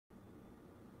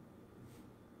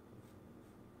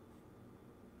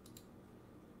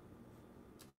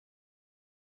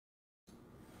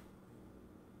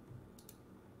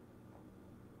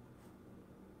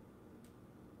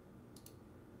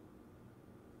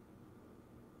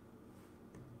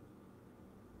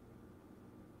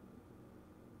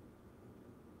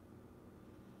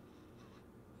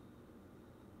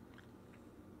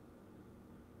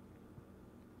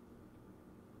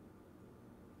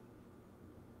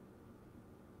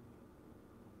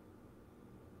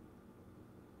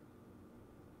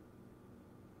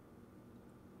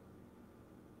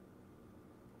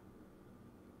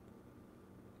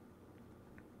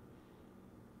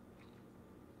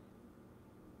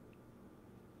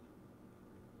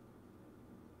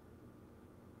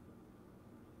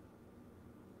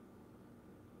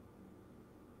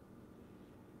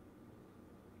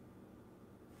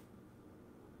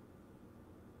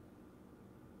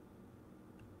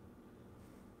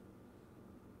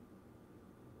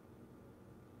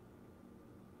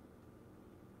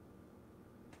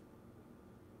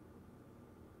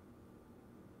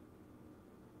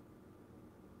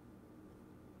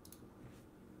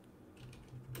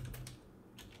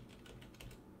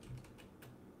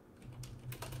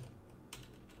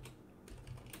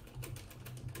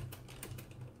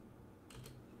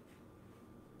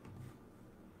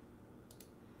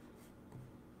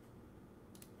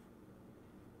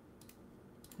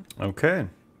Okay,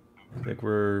 I think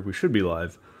we should be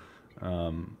live.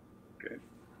 Okay.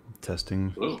 Testing.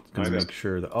 Hello. Gonna Hi there. make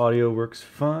sure the audio works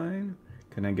fine.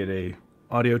 Can I get a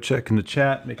audio check in the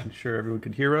chat, making sure everyone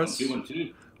can hear One, two, us? 1,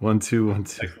 2. 1 2 1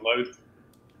 2. Nice and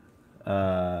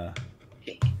loud. Uh,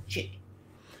 Check.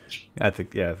 I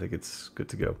think it's good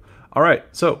to go. All right,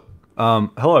 so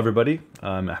hello everybody.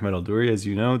 I'm Ahmed Al-Douri. As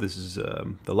you know, this is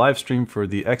the live stream for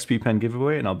the XP Pen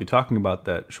giveaway, and I'll be talking about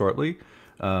that shortly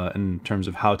in terms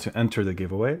of how to enter the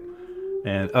giveaway.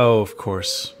 And oh, of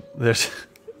course, there's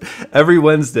every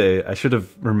Wednesday. I should have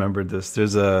remembered this.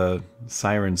 There's a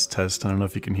sirens test. I don't know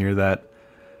if you can hear that.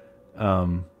 A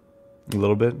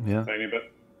little bit, yeah. Tiny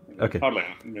bit. Okay. Hardly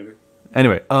anything, maybe.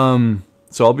 Anyway,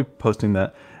 so I'll be posting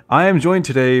that. I am joined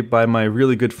today by my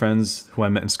really good friends who I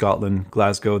met in Scotland,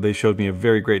 Glasgow. They showed me a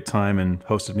very great time and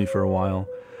hosted me for a while.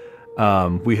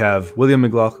 We have William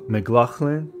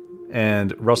McLaughlan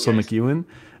and Russell Yes. MacEwan.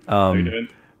 How you doing?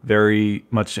 Very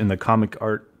much in the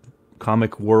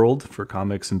comic world for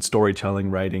comics and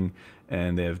storytelling, writing,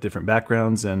 and they have different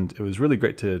backgrounds, and it was really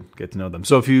great to get to know them.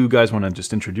 So if you guys want to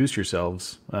just introduce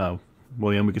yourselves,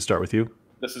 William, we can start with you.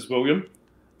 This is William.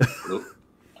 Hello.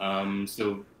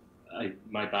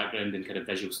 My background in kind of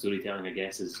visual storytelling, I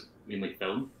guess, is mainly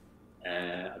film.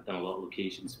 I've done a lot of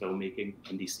locations, filmmaking,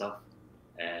 indie stuff.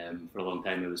 For a long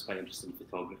time, I was quite interested in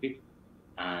photography.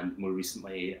 And more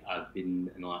recently, I've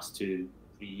been, in the last 2-3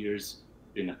 years,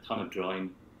 doing a ton of drawing,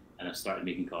 and I've started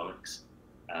making comics.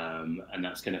 And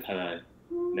that's kind of how I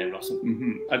met Russell.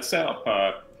 I'd set up,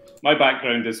 my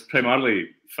background is primarily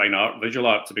fine art, visual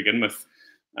art to begin with.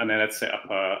 And then I'd set up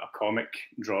a comic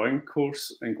drawing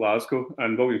course in Glasgow,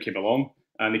 and William came along,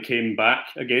 and he came back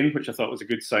again, which I thought was a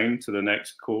good sign, to the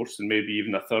next course, and maybe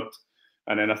even a third.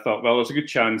 And then I thought, well, there's a good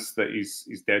chance that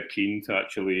he's dead keen to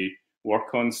actually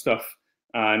work on stuff.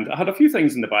 And I had a few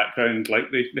things in the background,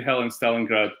 like the Hell in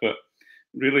Stalingrad, but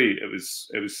really it was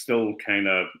still kind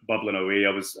of bubbling away.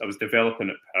 I was developing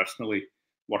it personally,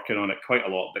 working on it quite a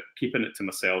lot, but keeping it to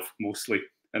myself mostly.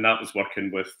 And that was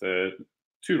working with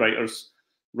two writers,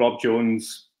 Rob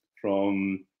Jones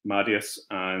from Madius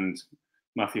and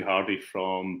Matthew Hardy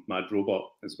from Mad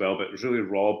Robot as well. But it was really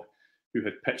Rob who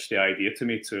had pitched the idea to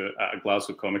me at a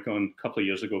Glasgow Comic Con a couple of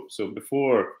years ago. So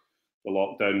before the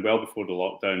lockdown, well before the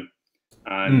lockdown.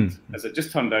 And as it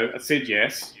just turned out, I said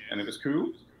yes, and it was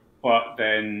cool. But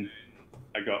then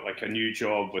I got like a new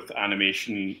job with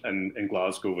animation in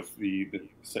Glasgow with the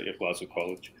City of Glasgow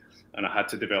College. And I had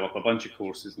to develop a bunch of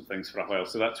courses and things for a while.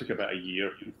 So that took about a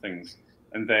year and things.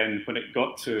 And then when it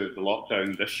got to the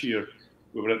lockdown this year,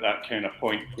 we were at that kind of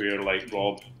point where like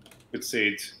Rob had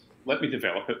said, let me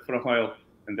develop it for a while.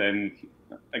 And then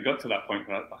I got to that point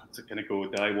where I had to kind of go,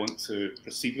 do I want to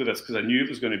proceed with this? Because I knew it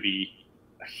was going to be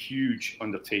a huge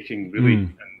undertaking, really.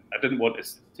 And I didn't want to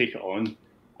take it on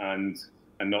and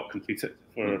not complete it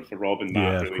for Rob and Matt.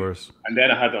 Yeah, really. of course. And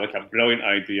then I had like a brilliant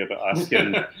idea about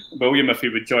asking William if he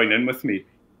would join in with me.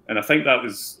 And I think that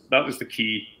was the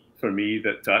key for me,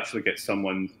 that to actually get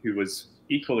someone who was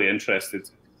equally interested,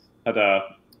 had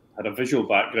a visual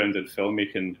background in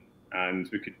filmmaking, and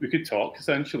we could talk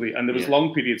essentially. And there was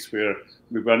long periods where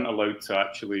we weren't allowed to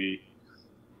actually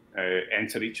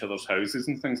enter each other's houses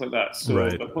and things like that. So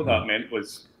but what that meant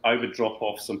was I would drop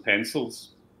off some pencil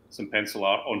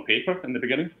art on paper in the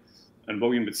beginning, and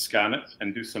William would scan it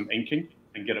and do some inking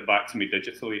and get it back to me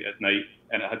digitally at night.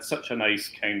 And it had such a nice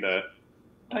kind of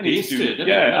I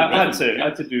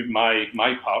had to do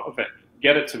my part of it.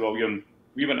 Get it to William.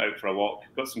 We went out for a walk,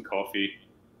 got some coffee.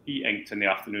 He inked in the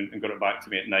afternoon and got it back to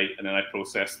me at night, and then I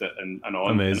processed it and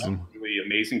on. Amazing. And that was a really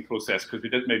amazing process, because we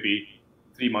did maybe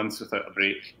 3 months without a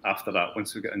break after that,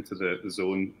 once we got into the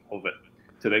zone of it,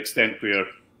 to the extent where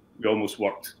we almost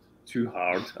worked too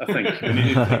hard, I think.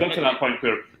 It got to that point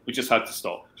where we just had to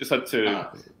stop, just had to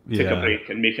take a break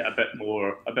and make it a bit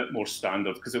more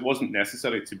standard, because it wasn't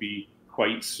necessary to be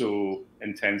quite so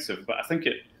intensive. But I think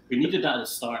we needed that at the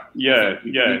start. To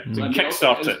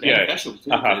kickstart it. Beneficial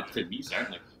to me,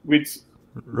 certainly.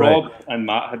 Rob and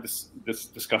Matt had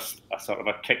discussed a sort of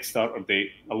a Kickstarter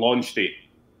date, a launch date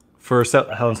for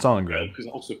Hell in Stalingrad, because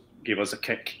it also gave us a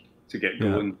kick to get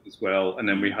going as well. And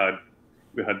then we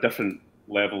had different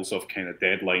levels of kind of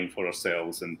deadline for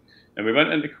ourselves, and we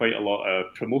went into quite a lot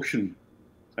of promotion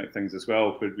type things as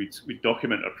well, where we'd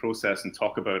document our process and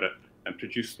talk about it and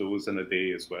produce those in a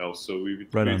day as well. So we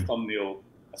would thumbnail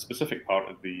a specific part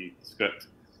of the script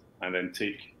and then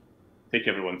take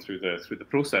everyone through the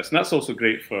process. And that's also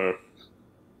great for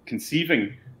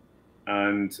conceiving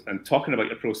and talking about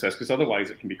your process, because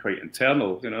otherwise it can be quite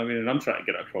internal, you know. I mean, and I'm trying to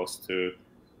get it across to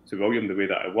William the way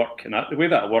that I work, and the way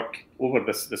that I work over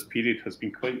this period has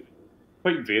been quite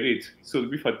quite varied. So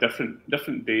we've had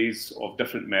different days of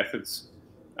different methods,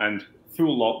 and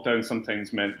full lockdown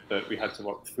sometimes meant that we had to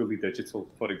work fully digital,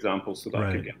 for example, so that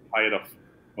I could get higher up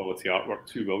quality artwork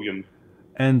to William.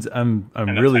 And I'm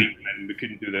and really, and we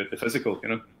couldn't do the physical, you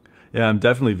know. Yeah, I'm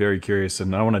definitely very curious,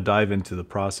 and I want to dive into the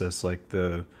process, like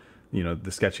the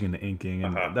sketching and the inking,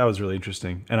 and that was really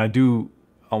interesting. And I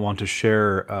want to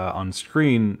share on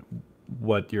screen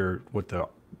what the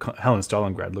Hell in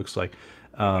Stalingrad looks like.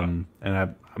 And I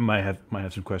might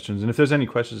have some questions, and if there's any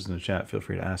questions in the chat, feel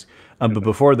free to ask. But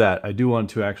before that, I do want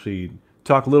to actually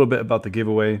talk a little bit about the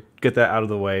giveaway, get that out of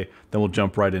the way, then we'll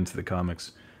jump right into the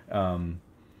comics.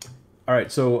 All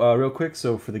right, so real quick,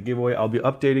 so for the giveaway, I'll be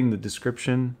updating the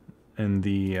description and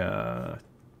the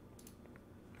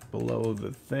below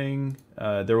the thing.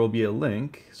 There will be a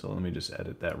link, so let me just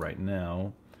edit that right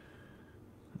now.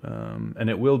 And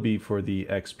it will be for the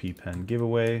XP Pen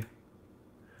giveaway.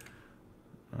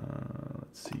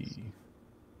 Let's see.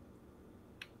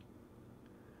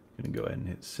 I'm gonna go ahead and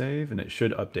hit save, and it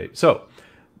should update. So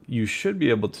you should be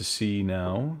able to see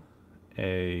now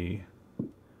actually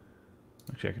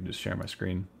I can just share my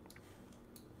screen.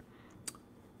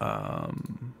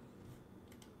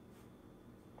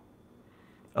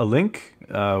 A link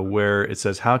where it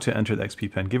says how to enter the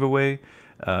XP Pen giveaway.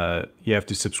 You have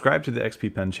to subscribe to the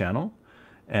XP Pen channel,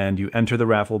 and you enter the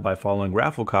raffle by following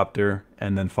Rafflecopter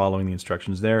and then following the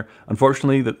instructions there.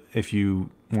 Unfortunately, if you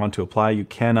want to apply, you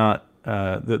cannot.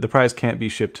 The prize can't be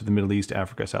shipped to the Middle East,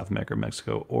 Africa, South America,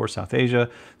 Mexico, or South Asia.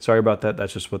 Sorry about that.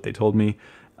 That's just what they told me.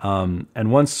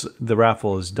 And once the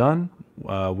raffle is done,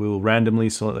 we will randomly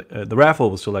select. The raffle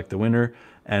will select the winner,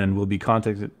 and will be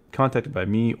contacted by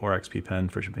me or XP Pen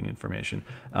for shipping information.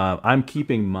 I'm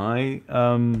keeping my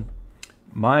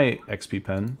my XP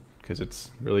Pen because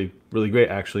it's really great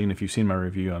actually, and if you've seen my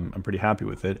review, I'm pretty happy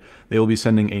with it. They will be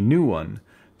sending a new one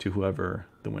to whoever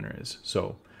the winner is.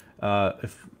 So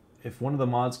if one of the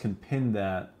mods can pin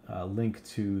that link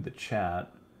to the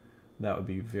chat, that would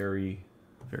be very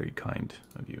kind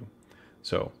of you.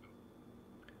 So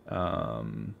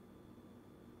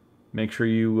make sure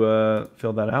you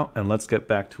fill that out, and let's get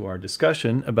back to our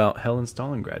discussion about Hell in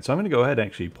Stalingrad. So I'm going to go ahead and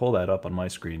actually pull that up on my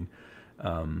screen,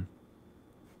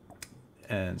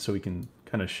 and so we can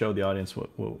kind of show the audience what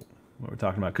we're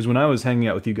talking about. Because when I was hanging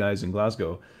out with you guys in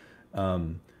Glasgow,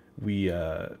 we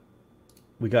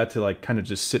got to like kind of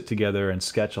just sit together and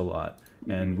sketch a lot,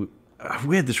 and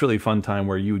we had this really fun time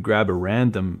where you would grab a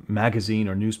random magazine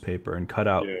or newspaper and cut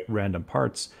out random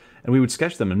parts, and we would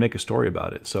sketch them and make a story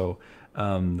about it. So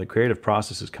the creative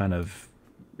process is kind of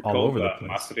all over the place.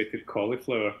 Macerated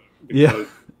cauliflower. Yeah,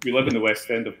 we live in the West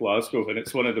End of Glasgow, and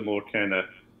it's one of the more kind of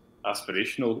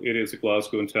aspirational areas of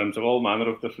Glasgow in terms of all manner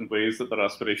of different ways that they're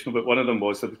aspirational. But one of them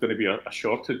was that there's going to be a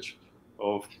shortage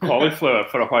of cauliflower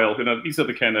for a while. You know, these are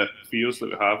the kind of fears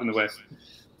that we have in the West.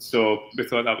 So we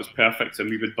thought that was perfect, and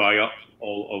we would buy up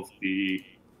all of the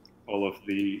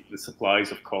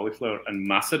supplies of cauliflower and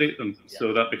macerate them. Yeah.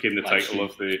 So that became the title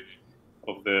of the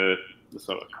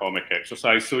sort of comic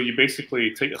exercise. So you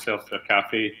basically take yourself to a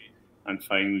cafe and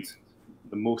find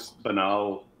the most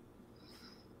banal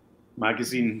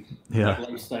magazine, like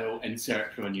lifestyle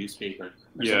insert from a newspaper,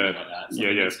 or something like that.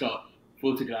 Something that's got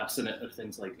photographs in it of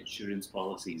things like insurance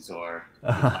policies or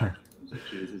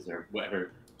chooses or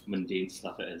whatever mundane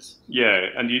stuff it is. Yeah,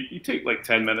 and you take like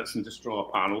 10 minutes and just draw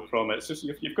a panel from it. It's just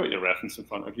you've got your reference in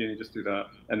front of you, and you just do that.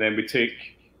 And then we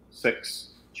take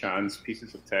 6 chance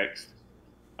pieces of text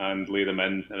and lay them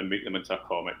in and make them into a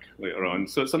comic later on.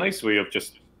 So it's a nice way of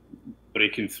just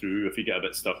breaking through if you get a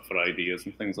bit stuck for ideas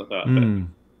and things like that.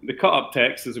 But the cut up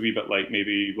text is a wee bit like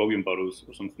maybe William Burroughs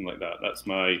or something like that. That's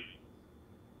my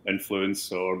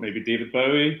influence, or maybe David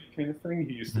Bowie kind of thing.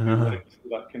 He used to do like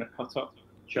that kind of cut up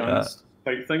chance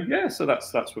type thing. Yeah, so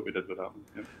that's what we did with that one.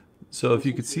 Yeah. So if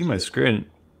you could see my screen,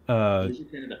 there's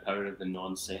kind of the power of the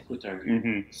non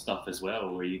sequitur stuff as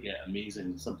well, where you get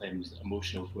amazing, sometimes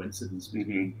emotional coincidence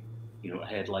between a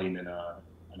headline and a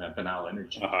banal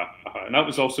image. And that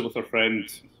was also with our friend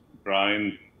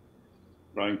Brian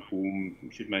Combe.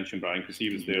 We should mention Brian because he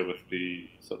was there with the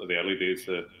sort of the early days,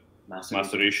 the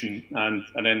maceration, and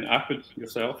then Ahmed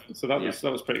yourself. So that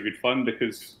was pretty good fun,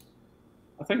 because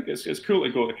I think it's cool to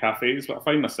go to cafes, but I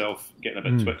find myself getting a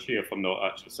bit twitchy if I'm not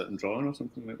actually sitting drawing or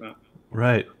something like that.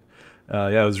 Right.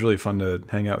 Yeah, it was really fun to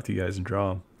hang out with you guys and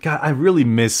draw. God, I really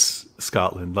miss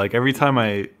Scotland. Like every time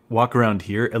I walk around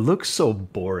here, it looks so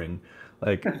boring.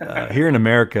 Like here in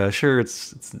America, sure,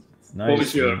 it's nice.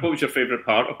 What was your favorite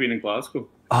part of being in Glasgow?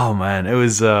 Oh man, it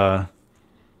was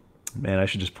man, I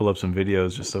should just pull up some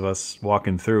videos just of us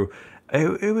walking through.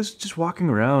 It was just walking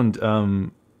around,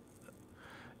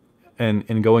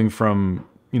 and going from,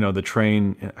 you know, the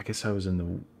train, I guess I was in the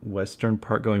western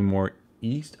part going more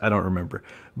east. I don't remember.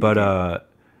 But,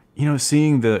 you know,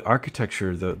 seeing the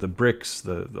architecture, the bricks,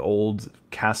 the old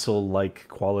castle-like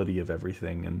quality of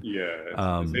everything. And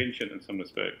yeah, it's ancient in some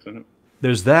respects, isn't it?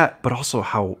 there's that, but also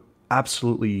how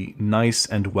absolutely nice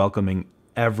and welcoming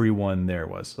everyone there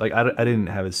was. Like, I didn't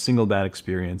have a single bad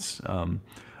experience,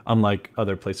 unlike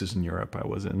other places in Europe I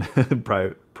was in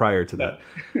prior to that.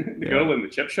 The girl in the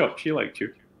chip shop, she liked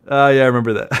you. Yeah, I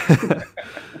remember that.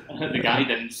 The guy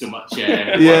didn't so much.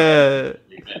 Yeah.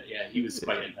 But yeah, he was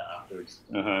quite into it afterwards.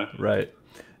 Right.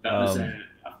 That was a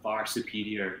far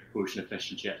superior portion of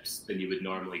fish and chips than you would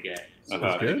normally get. So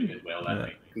That's good. did well that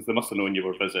night. Because they must have known you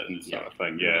were visiting, sort of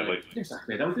thing. Yeah, like there's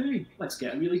Ahmed Al Doing. Let's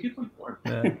get a really good one for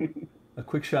him. Yeah. A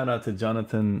quick shout out to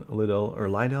Jonathan Liddell or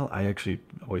Lydell. I actually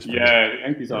always forget. yeah, I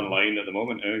think he's online at the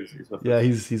moment. He's with Yeah,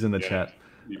 us. he's in the Yeah. chat.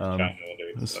 He's chatting all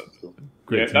day, that's so that's cool.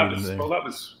 Great Yeah, to that meet him was there. well. That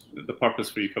was the purpose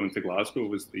for you coming to Glasgow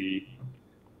was the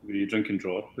drink and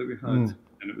draw that we had,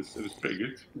 and it was pretty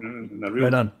good. You know, and a real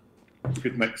Right on.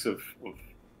 good mix of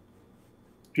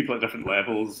people at different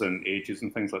levels and ages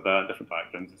and things like that, different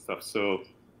backgrounds and stuff. So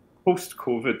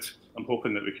post-COVID, I'm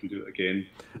hoping that we can do it again.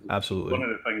 Absolutely. One of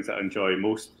the things that I enjoy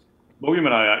most, William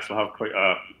and I actually have quite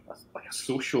a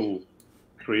social,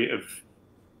 creative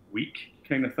week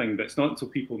kind of thing. But it's not until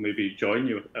people maybe join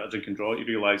you at a drink and draw you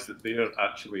realise that they're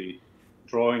actually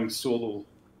drawing solo,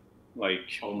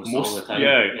 like Almost all the time.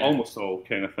 Yeah, almost all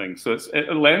kind of thing. So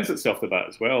it lends itself to that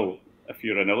as well. If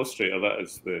you're an illustrator, that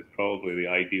is probably the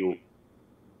ideal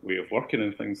way of working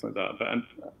and things like that. But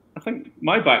I think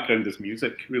my background is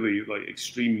music, really like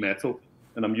extreme metal,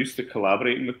 and I'm used to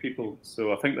collaborating with people.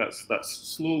 So I think that's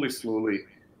slowly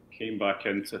came back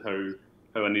into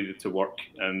how I needed to work.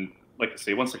 And like I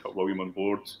say, once I got William on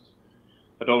board,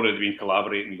 I'd already been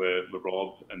collaborating with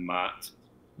Rob and Matt.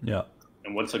 Yeah.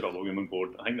 And once I got William on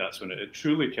board, I think that's when it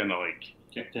truly kind of like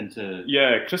Kicked into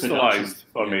crystallized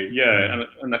for me. Yeah,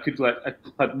 and I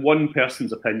had one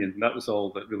person's opinion, and that was all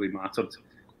that really mattered.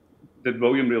 Did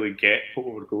William really get what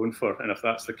we were going for? And if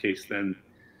that's the case, then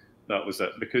that was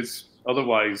it. Because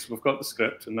otherwise, we've got the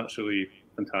script, and that's really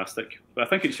fantastic. But I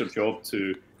think it's your job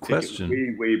to take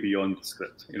it way beyond the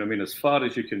script. You know what I mean? As far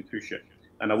as you can push it.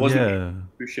 And I wasn't able to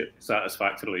push it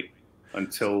satisfactorily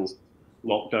until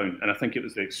lockdown. And I think it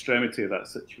was the extremity of that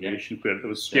situation where there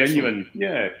was genuine,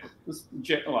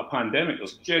 a pandemic,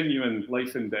 there's genuine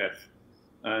life and death.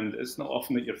 And it's not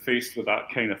often that you're faced with that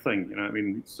kind of thing. You know what I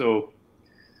mean? So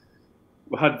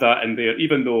we had that in there,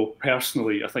 even though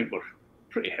personally I think we're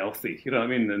pretty healthy, you know what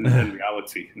I mean, in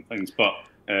reality and things. But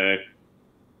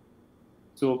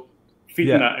so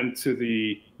feeding that into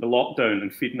the lockdown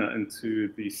and feeding that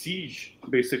into the siege,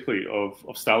 basically, of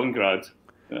Stalingrad,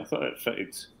 I thought it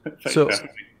fitted perfectly.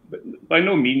 But by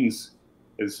no means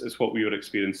is what we were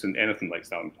experiencing anything like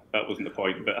Stalingrad. That wasn't the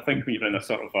point. But I think when you're in a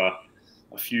sort of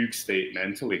a fugue state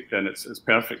mentally, then it's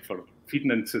perfect for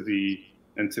feeding into the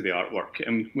artwork.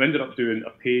 And we ended up doing a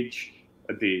page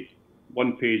a day,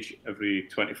 one page every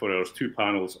 24 hours, 2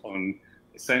 panels on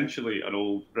essentially an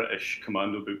old British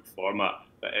commando book format.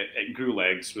 But it grew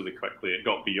legs really quickly. It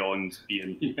got beyond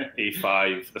being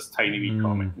A5, this tiny wee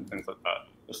comic and things like that.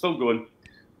 They're still going.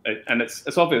 And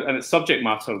it's obvious, and it's subject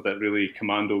matter that really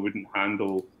Commando wouldn't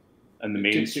handle in the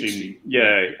mainstream.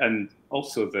 Yeah, and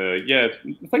also the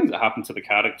things that happen to the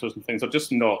characters and things are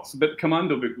just not. But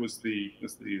Commando book was the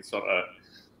sort of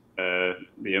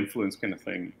the influence kind of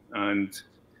thing, and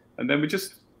then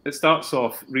it starts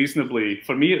off reasonably.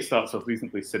 For me, it starts off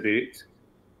reasonably sedate,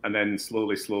 and then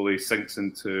slowly sinks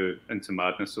into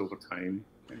madness over time,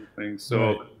 kind of thing. So.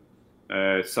 Right.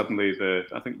 Suddenly,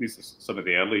 I think these are some of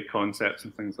the early concepts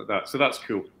and things like that. So that's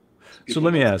cool. So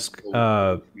let me ask,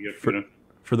 for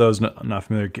those not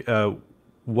familiar,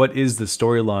 what is the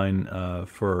storyline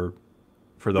for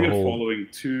the whole? We're following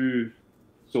 2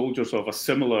 soldiers of a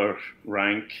similar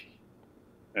rank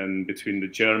in between the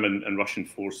German and Russian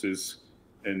forces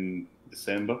in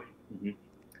December,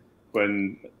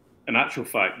 when, in actual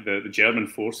fact, the German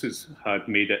forces had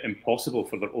made it impossible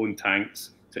for their own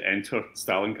tanks to enter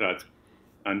Stalingrad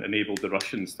and enabled the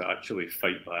Russians to actually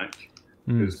fight back.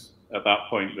 Because at that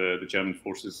point, the German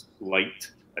forces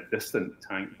liked a distant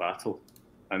tank battle,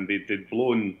 and they'd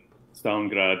blown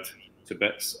Stalingrad to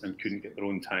bits and couldn't get their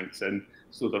own tanks in.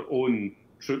 So their own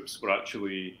troops were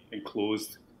actually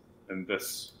enclosed in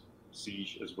this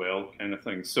siege as well, kind of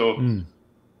thing. So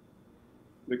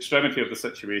the extremity of the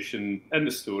situation in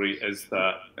the story is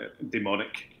that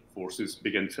demonic forces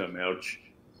begin to emerge.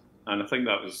 And I think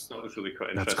that was really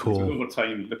quite interesting. That's cool. So over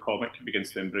time, the comic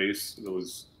begins to embrace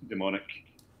those demonic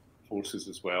forces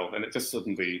as well, and it just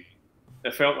suddenly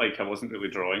it felt like I wasn't really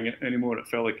drawing it anymore. It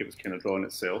felt like it was kind of drawing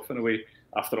itself in a way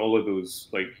after all of those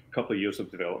like couple of years of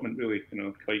development, really,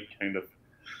 quite kind of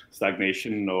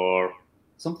stagnation or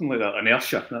something like that.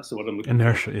 Inertia, that's the word I'm looking for.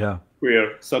 Inertia, yeah.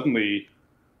 Where suddenly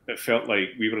it felt like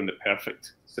we were in the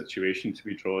perfect situation to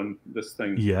be drawing this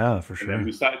thing. Yeah, for sure. And then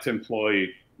we started to employ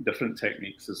different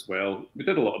techniques as well. We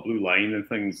did a lot of blue line and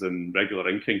things and regular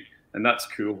inking, and that's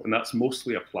cool. And that's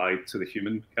mostly applied to the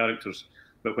human characters.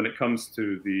 But when it comes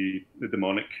to the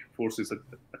demonic forces,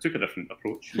 I took a different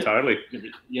approach entirely.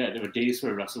 Yeah, there were days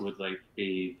where Russell would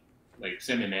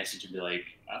send me a message and be like,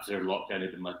 after lockdown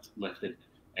had been lifted,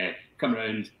 come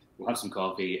around, we'll have some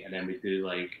coffee, and then we do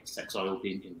like 6 oil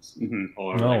paintings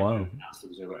or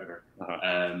pastels or whatever,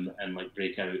 and like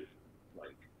break out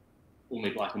like only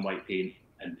black and white paint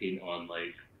and paint on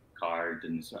like card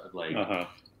and sort of like.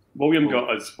 William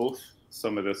got us both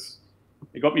some of this.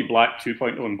 He got me black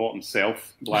 2.0 and bought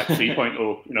himself black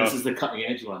 3.0. This is the cutting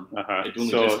edge one.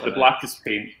 So the blackest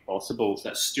paint possible. So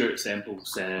that's Stuart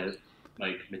Semple's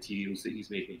like materials that he's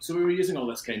making. So we were using all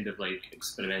this kind of like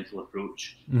experimental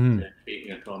approach to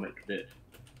painting a comic that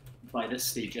by this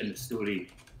stage in the story,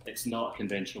 it's not a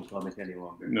conventional comic any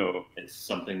longer. No. It's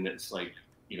something that's like,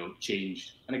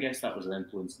 changed. And I guess that was an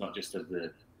influence not just of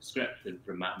the script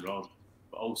from Matt and Rob,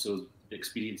 but also the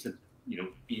experience of,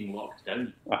 being locked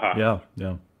down. Yeah.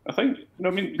 I think,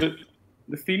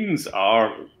 the themes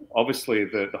are obviously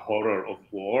the horror of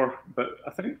war, but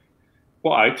I think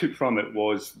what I took from it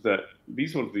was that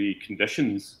these were the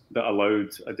conditions that allowed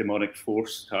a demonic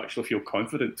force to actually feel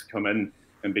confident to come in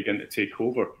and begin to take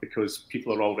over, because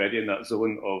people are already in that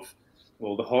zone of,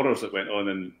 well, the horrors that went on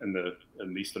in the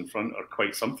Eastern Front are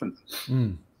quite something.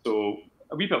 So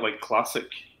a wee bit like classic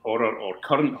horror or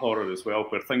current horror as well,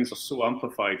 where things are so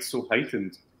amplified, so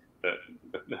heightened that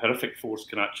the horrific force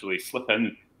can actually slip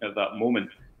in at that moment.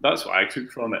 That's what I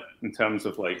took from it in terms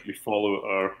of like we follow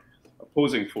our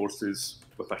opposing forces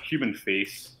with a human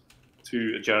face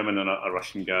to a German and a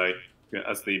Russian guy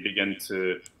as they begin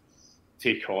to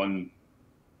take on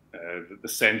the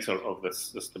center of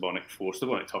this demonic force. I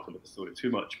don't want to talk about the story too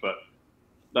much, but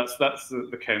that's the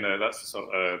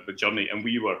sort of the journey. And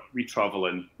we travel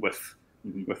in with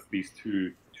these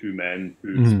two men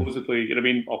who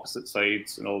supposedly, opposite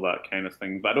sides and all that kind of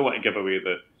thing. But I don't want to give away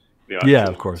the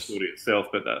actual story itself.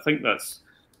 But I think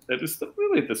it was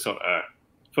really the sort of,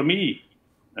 for me,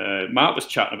 Matt was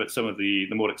chatting about some of the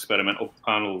more experimental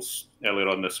panels earlier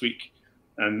on this week,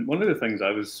 and one of the things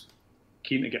I was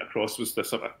keen to get across was the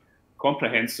sort of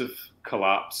comprehensive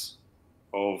collapse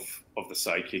of the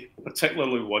psyche,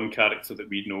 particularly one character that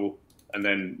we know, and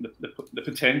then the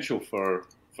potential for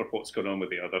what's going on with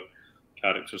the other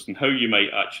characters, and how you might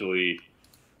actually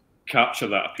capture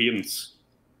that appearance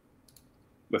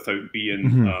without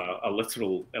being a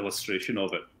literal illustration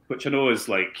of it, which I know is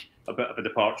like a bit of a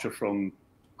departure from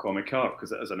comic art,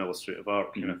 because it is an illustrative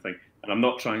art kind of thing. And I'm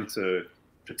not trying to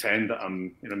pretend that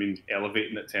I'm,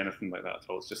 elevating it to anything like that at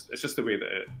all. It's just the way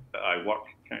that I work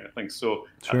kind of thing. So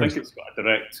I think it's got a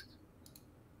direct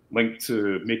link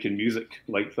to making music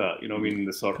like that.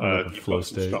 The sort of you've got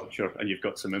some structure and you've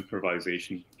got some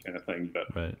improvisation kind of thing,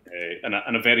 but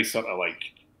and a very sort of like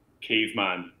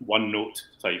caveman one note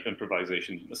type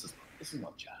improvisation. This is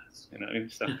not jazz,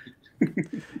 So.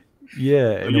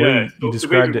 Yeah, and the way you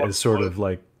described it as sort of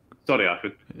like... Sorry,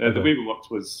 Ahmed. The way we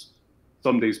worked was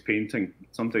some days painting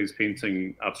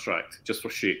abstract, just for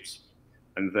shapes.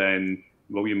 And then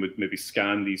William would maybe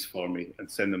scan these for me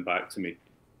and send them back to me.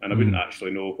 And I wouldn't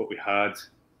actually know what we had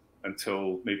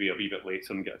until maybe a wee bit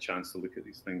later and get a chance to look at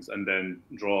these things and then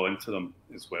draw into them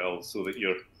as well, so that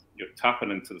you're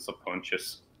tapping into the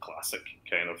subconscious, classic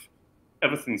kind of,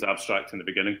 everything's abstract in the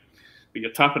beginning. But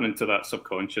you're tapping into that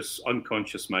subconscious,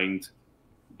 unconscious mind.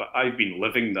 But I've been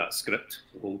living that script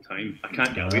the whole time. I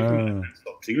can't get away from it. I can't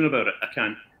stop dreaming about it.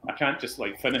 I can't just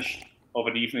like finish of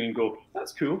an evening and go,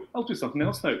 that's cool, I'll do something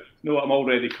else now. No, I'm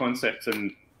already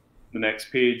concepting the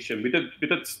next page. And we did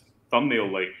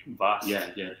thumbnail like vast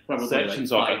probably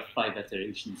sections like of it. 5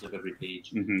 iterations of every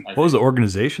page. What was the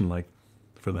organization like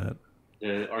for that?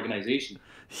 The organization?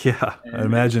 Yeah, I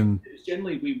imagine.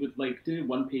 Generally, we would like do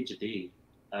 1 page a day.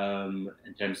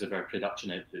 In terms of our production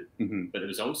output, but it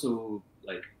was also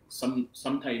like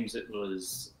sometimes it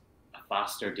was a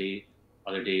faster day.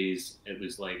 Other days it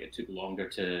was like it took longer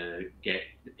to get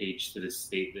the page to the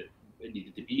state that it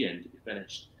needed to be in to be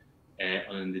finished.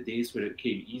 On the days where it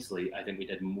came easily, I think we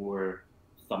did more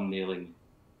thumbnailing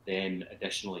then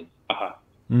additionally,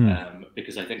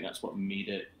 because I think that's what made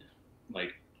it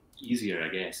like easier. I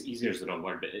guess easier is the wrong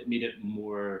word, but it made it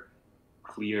more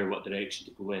clear what direction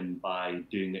to go in by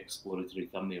doing exploratory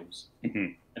thumbnails.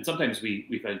 And sometimes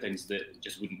we found things that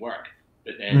just wouldn't work,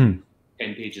 but then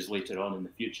 10 pages later on in the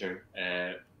future,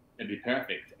 it'd be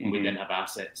perfect. And we then have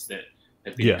assets that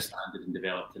have been expanded and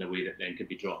developed in a way that then could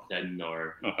be dropped in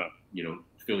or, you know,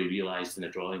 fully realized in a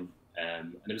drawing.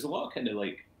 And there was a lot of kind of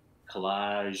like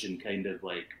collage and kind of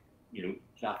like, you know,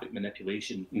 graphic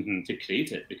manipulation to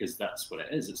create it, because that's what it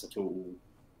is. It's a total,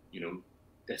 you know,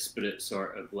 disparate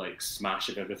sort of like smash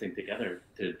of everything together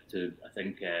to I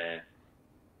think,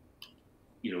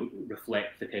 you know,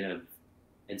 reflect the kind of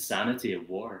insanity of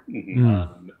war.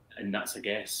 And that's, I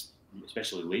guess,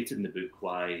 especially late in the book,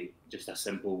 why just a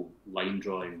simple line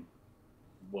drawing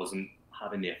wasn't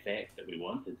having the effect that we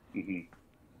wanted.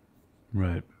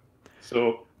 Right.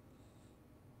 So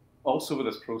also with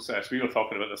this process, we were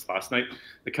talking about this last night,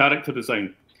 the character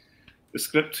design. The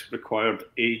script required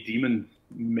a demon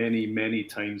many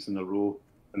times in a row,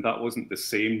 and that wasn't the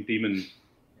same demon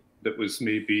that was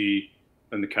maybe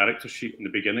in the character sheet in the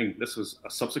beginning. This was a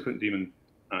subsequent demon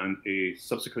and a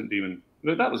subsequent demon.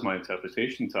 Now, that was my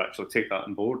interpretation, to actually take that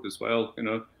on board as well, you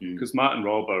know, because Matt and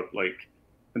Rob are like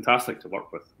fantastic to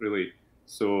work with, really.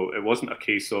 So it wasn't a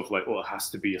case of like, oh, it has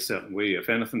to be a certain way. If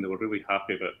anything, they were really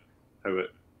happy about how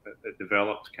it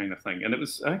developed, kind of thing. And it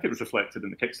was, I think it was reflected in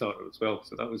the Kickstarter as well.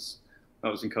 So that was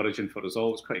encouraging for us all.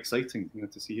 It was quite exciting, you know,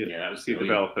 to see it,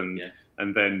 develop, and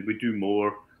then we do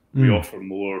more. We offer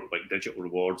more like digital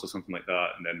rewards or something like that.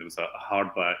 And then there was a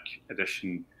hardback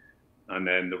edition, and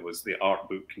then there was the art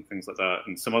book and things like that,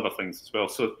 and some other things as well.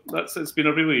 So it's been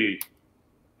a really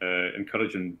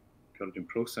encouraging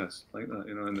process like that,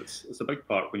 you know. And it's a big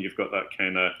part when you've got that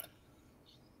kind of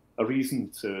a reason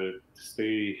to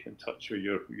stay in touch with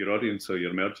your audience or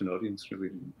your emerging audience, really.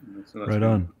 You know, so that's right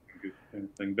on. A good kind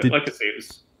of thing. But like I say, it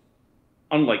was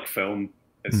unlike film.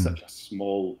 It's such a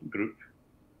small group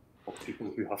of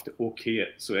people who have to okay it.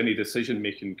 So any decision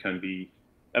making can be,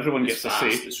 everyone gets to say.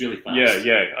 It's really fast.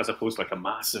 Yeah, as opposed to like a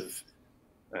massive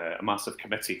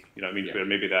committee. You know what I mean? Where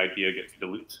maybe the idea gets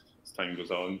diluted as time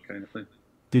goes on, kind of thing.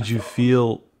 Did you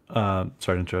feel? Sorry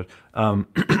to interrupt.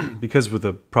 Because with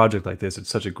a project like this, it's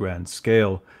such a grand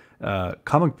scale.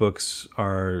 Comic books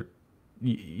are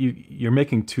you're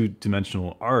making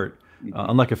two-dimensional art.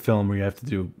 Unlike a film where you have to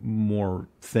do more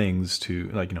things to,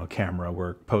 like, you know, camera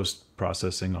work,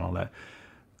 post-processing, and all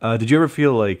that. Did you ever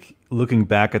feel like, looking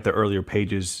back at the earlier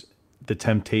pages, the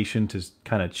temptation to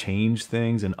kind of change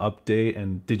things and update,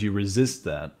 and did you resist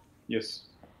that? Yes.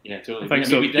 Yeah, totally. I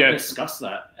think we did discuss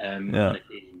that. And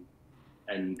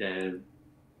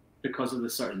because of the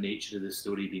sort of nature of the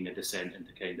story being a descent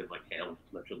into kind of like hell,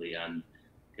 literally, and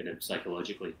kind of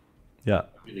psychologically, it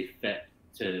really fit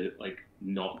to like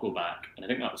not go back. And I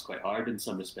think that was quite hard in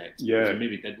some respects. Yeah. I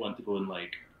maybe did want to go and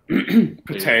like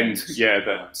pretend,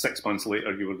 that 6 months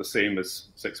later you were the same as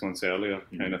 6 months earlier,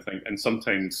 kind of thing. And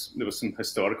sometimes there was some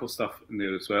historical stuff in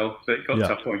there as well. But it got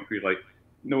to a point where you're like,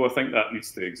 no, I think that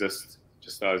needs to exist,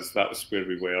 just as that was where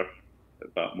we were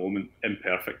at that moment.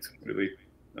 Imperfect, really.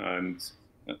 And,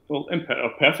 well,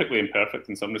 perfectly imperfect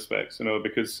in some respects, you know,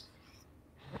 because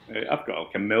I've got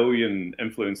like a million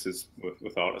influences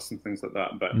with artists and things like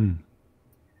that. But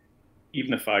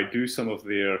even if I do some of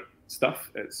their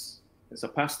stuff, it's a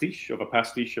pastiche of a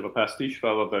pastiche of a pastiche,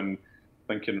 rather than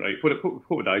thinking, right, what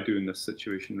would I do in this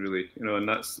situation, really? You know, and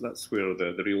that's where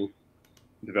the real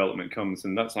development comes,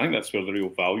 and I think that's where the real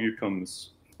value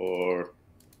comes for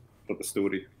the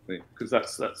story, because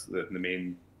that's the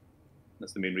main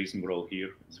reason we're all here,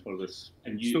 is for this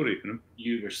story. You know?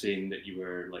 You were saying that you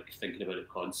were like thinking about it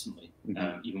constantly,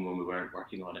 even when we weren't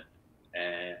working on it.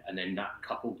 And then that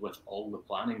coupled with all the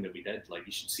planning that we did, like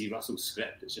you should see Russell's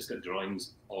script, it's just got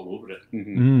drawings all over it.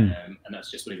 And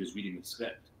that's just when he was reading the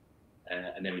script.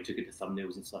 And then we took it to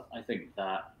thumbnails and stuff. I think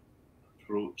that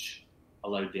approach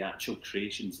allowed the actual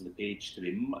creations of the page to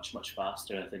be much, much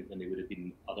faster, I think, than they would have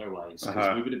been otherwise.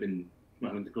 Because we would have been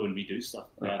having to go and redo stuff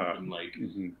rather than like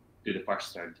do the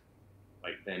first third,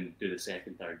 like then do the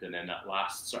second third, and then that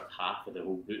last sort of half of the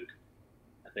whole book,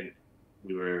 I think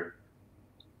we were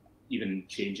even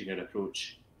changing our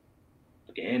approach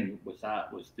again with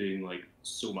doing like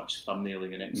so much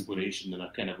thumbnailing and exploration and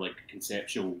a kind of like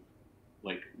conceptual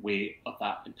like way of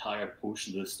that entire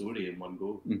portion of the story in one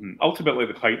go. Ultimately,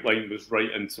 the pipeline was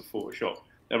right into Photoshop.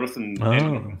 Everything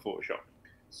ended in Photoshop.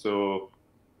 So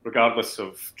regardless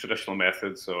of traditional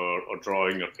methods or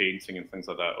drawing or painting and things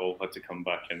like that, all had to come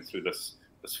back in through this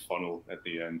funnel at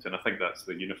the end. And I think that's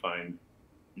the unifying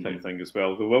type thing as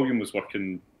well. Though William was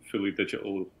working fully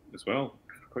digital as well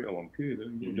for quite a long period.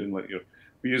 You're doing like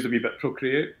we used a wee bit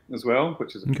Procreate as well,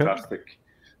 which is a fantastic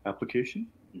application.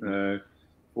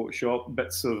 Photoshop,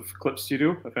 bits of Clip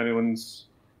Studio, if anyone's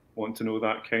wanting to know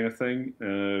that kind of thing.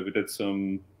 We did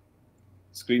some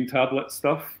screen tablet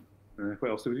stuff.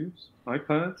 What else do we use?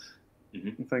 iPad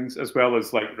and things, as well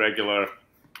as like regular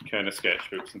kind of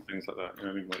sketchbooks and things like that. You know what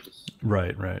I mean? Like just...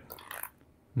 Right.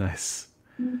 Nice.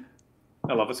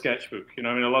 I love a sketchbook. You know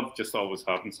what I mean? I love just always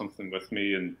having something with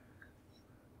me and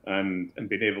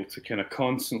being able to kind of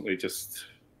constantly just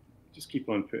keep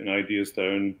on putting ideas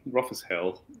down. Rough as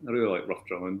hell. I really like rough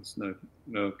drawings now, you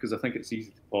know, because I think it's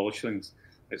easy to polish things.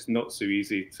 It's not so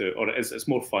easy to, or it's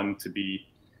more fun to be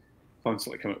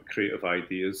constantly coming up with creative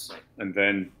ideas, and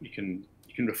then you can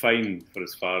refine for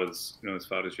as far as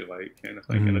you like, kind of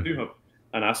thing. And I do have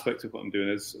an aspect of what I'm doing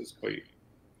is quite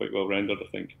well rendered, I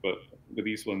think. But with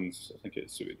these ones, I think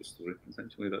it suited the story.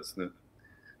 Essentially,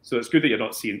 so it's good that you're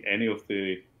not seeing any of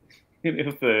the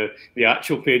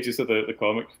actual pages of the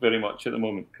comic very much at the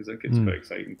moment, because I think it's quite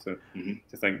exciting to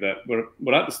think that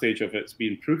we're at the stage of it's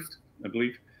being proofed, I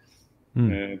believe.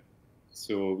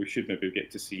 So we should maybe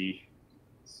get to see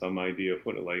some idea of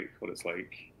what it's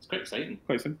like. It's quite exciting.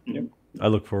 Yeah. I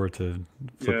look forward to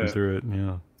flipping through it.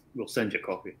 Yeah. We'll send you a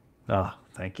copy. Ah,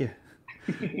 thank you.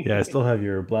 Yeah, I still have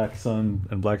your Black Sun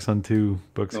and Black Sun 2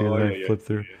 books here that I flipped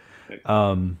through.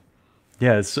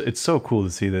 Yeah, it's so cool to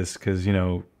see this, because you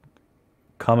know,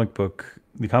 the comic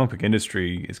book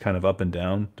industry is kind of up and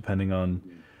down depending on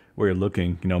where you're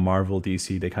looking. You know, Marvel,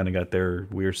 DC, they kind of got their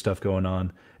weird stuff going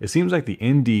on. It seems like the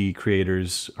indie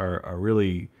creators are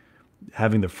really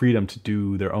having the freedom to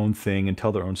do their own thing and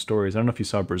tell their own stories. I don't know if you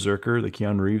saw Berserker, the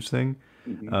Keanu Reeves thing.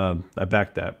 I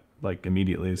backed that like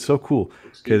immediately. It's so cool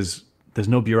because there's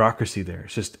no bureaucracy there.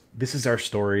 It's just, this is our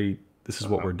story. This is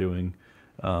what we're doing.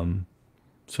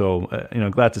 So, you know,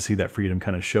 glad to see that freedom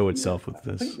kind of show itself with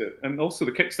this. I think that, and also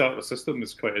the Kickstarter system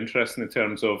is quite interesting in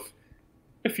terms of,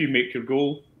 if you make your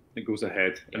goal, it goes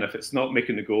ahead. And if it's not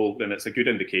making the goal, then it's a good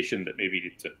indication that maybe you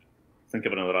need to think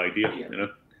of another idea, you know?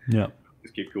 Yeah.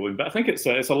 Just keep going. But I think it's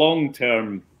a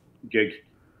long-term gig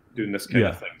doing this kind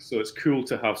of thing. So it's cool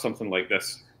to have something like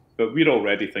this. But we're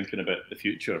already thinking about the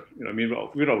future. You know, I mean,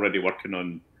 we're already working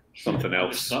on something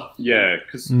else. Yeah,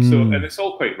 because and it's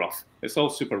all quite rough. It's all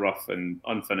super rough and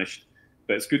unfinished.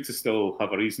 But it's good to still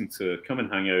have a reason to come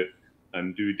and hang out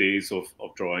and do days of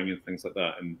drawing and things like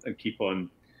that, and keep on.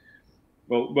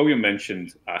 Well, William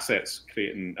mentioned assets,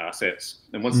 creating assets,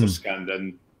 and once they're scanned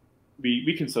in,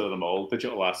 we consider them all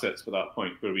digital assets by that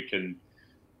point, where we don't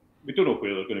know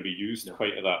where they're going to be used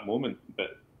quite at that moment,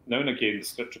 but now and again the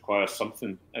script requires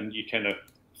something, and you kind of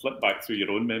flip back through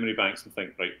your own memory banks and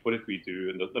think, right, what did we do?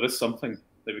 And there is something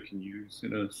that we can use, you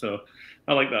know. So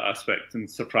I like that aspect, and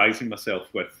surprising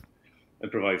myself with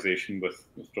improvisation, with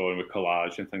drawing, with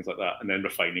collage and things like that, and then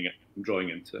refining it and drawing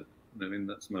into it. I mean,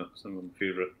 that's some of my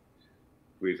favourite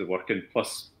ways of working.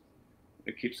 Plus,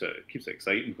 it keeps it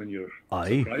exciting when you're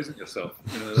surprising yourself.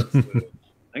 You know,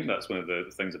 I think that's one of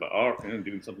the things about art, you know,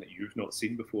 doing something that you've not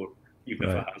seen before, even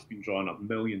if it has been drawn a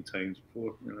million times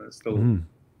before. You know,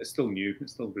 it's still new,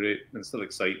 it's still great, and it's still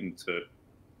exciting to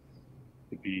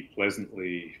be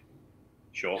pleasantly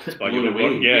shocked by your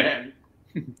work. Yeah.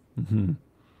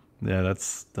 Yeah,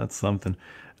 that's something.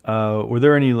 Were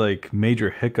there any like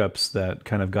major hiccups that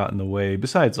kind of got in the way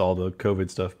besides all the COVID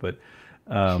stuff? But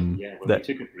when we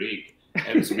took a break,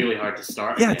 it was really hard to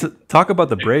start. Yeah, to talk about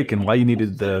the break and why you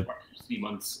needed the 3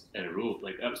 months in a row.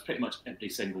 Like that was pretty much every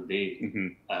single day,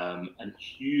 and a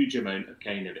huge amount of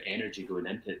kind of energy going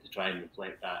into it to try and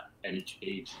reflect that in each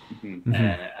page. And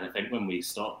I think when we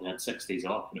stopped, we had 6 days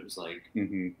off, and it was like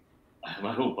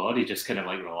my whole body just kind of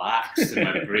like relaxed, and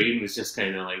my brain was just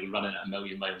kind of like running at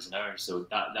 1,000,000 miles an hour. So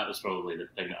that was probably the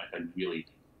thing that I found really,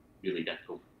 really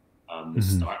difficult. Was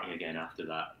starting again after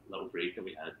that little break that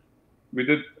we had. We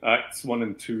did acts 1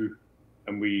 and 2,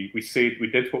 and we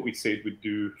did what we said we'd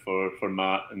do for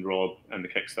Matt and Rob and the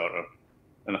Kickstarter,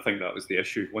 and I think that was the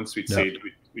issue. Once we'd said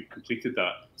we'd completed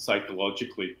that,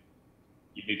 psychologically,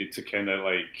 you needed to kind of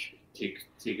like take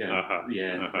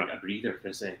a breather for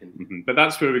a second. But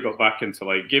that's where we got back into,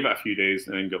 like, gave it a few days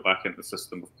and then got back into the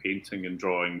system of painting and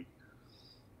drawing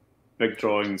big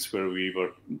drawings, where we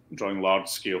were drawing large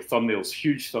scale thumbnails,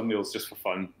 huge thumbnails just for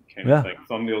fun kind of thing.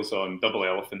 Thumbnails on double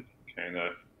elephant kind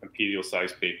of imperial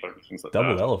size paper and things like double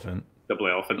that. Double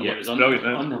elephant. Yeah, it was on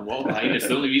the wall behind us.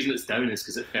 The only reason it's down is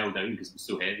because it fell down because it was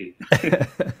so heavy.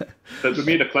 But we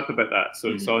made a clip about that, so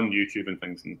it's on YouTube and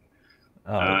things, and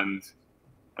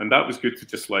that was good to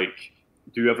just like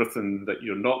do everything that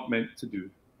you're not meant to do.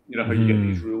 You know how you get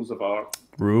these rules of art.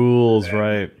 Rules,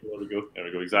 right? There we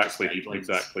go. Exactly.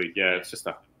 Yeah, it's just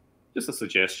a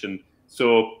suggestion.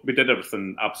 So we did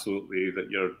everything absolutely that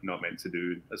you're not meant to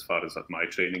do, as far as my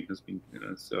training has been. You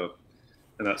know, so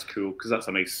and that's cool because that's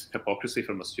a nice hypocrisy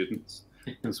for my students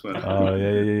as well. Oh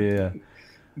yeah.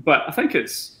 But I think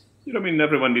it's, you know, I mean,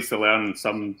 everyone needs to learn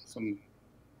some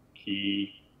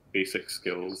key basic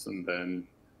skills, and then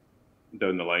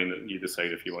down the line you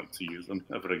decide if you want to use them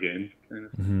ever again. Kind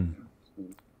of.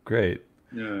 So, great.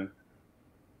 Yeah.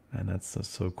 And that's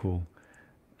so cool.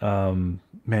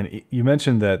 Man, you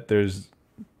mentioned that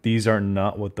these are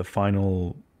not what the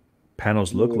final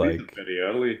panels look like. Very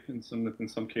early in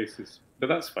some cases, but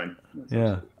that's fine. That's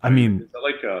yeah, fine. I mean, it's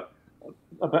like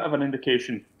a bit of an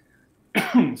indication.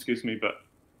 Excuse me, but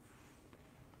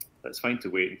it's fine to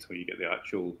wait until you get the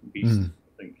actual beast.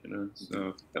 I think, you know,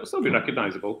 so it'll still be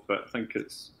recognizable, but I think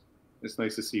it's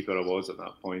nice to see where I was at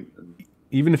that point. And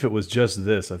even if it was just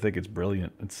this, I think it's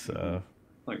brilliant. It's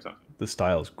exactly. The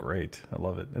style is great. I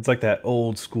love it. It's like that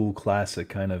old school classic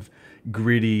kind of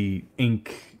gritty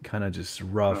ink, kind of just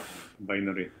rough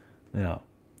binary. Yeah,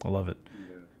 I love it.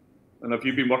 Yeah. And have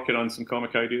you been working on some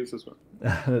comic ideas as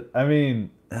well? I mean,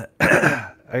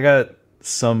 I got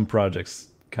some projects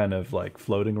kind of like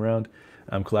floating around.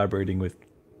 I'm collaborating with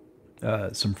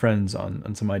some friends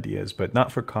on some ideas, but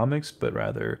not for comics, but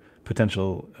rather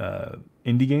potential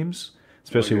indie games,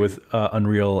 especially with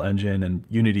Unreal Engine and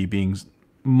Unity being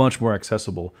much more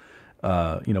accessible.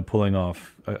 You know, pulling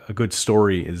off a good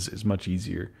story is much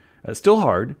easier. It's still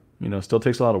hard, you know, still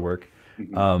takes a lot of work.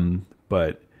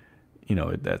 But you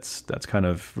know, that's kind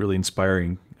of really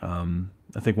inspiring.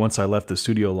 I think once I left the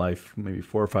studio life maybe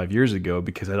 4 or 5 years ago,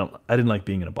 because I didn't like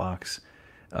being in a box.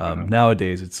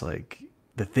 Nowadays it's like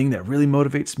the thing that really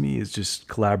motivates me is just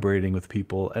collaborating with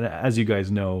people. And as you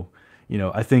guys know, you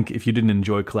know, I think if you didn't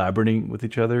enjoy collaborating with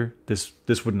each other, this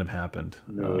wouldn't have happened.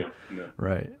 No.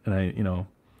 Right. And you know,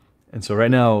 and so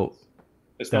right now,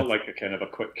 it's not like a kind of a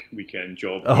quick weekend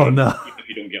job. Oh no! Even if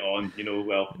you don't get on, you know,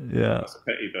 well, yeah, that's a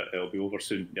pity, but it'll be over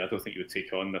soon. Yeah, I don't think you would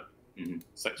take on the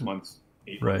 6 months,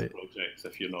 8 right. months projects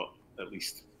if you're not at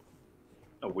least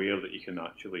aware that you can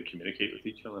actually communicate with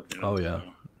each other. You know? Oh yeah,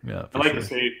 yeah. I like to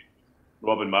say,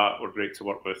 Rob and Matt were great to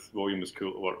work with. William was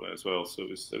cool to work with as well. So it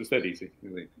was dead easy.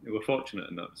 Really, we were fortunate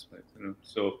in that respect. You know,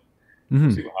 so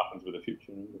we'll see what happens with the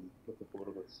future with the four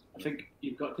of us. I think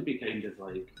you've got to be kind of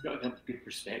like, you've got to have a good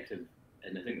perspective.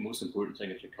 And I think the most important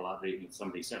thing if you're collaborating with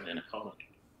somebody, certainly in a comic,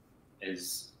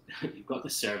 is you've got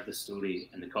to serve the story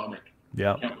in the comic.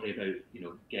 Yeah. You can't worry about, you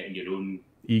know, getting your own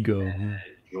ego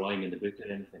drawing in the book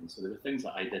or anything. So there were things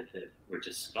that I did that were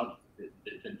just scrubbed, that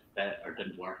didn't fit or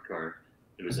didn't work, or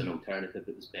there was an alternative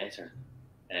that was better.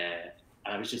 And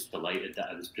I was just delighted that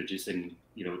I was producing,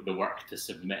 you know, the work to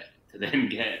submit to then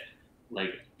get,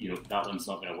 like, you know, that one's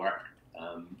not going to work.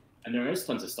 And there is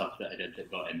tons of stuff that I did that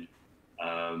got in.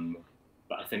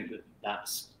 But I think that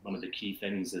that's one of the key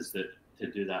things, is that to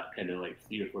do that kind of like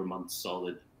 3 or 4 months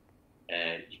solid,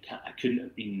 I couldn't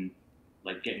have been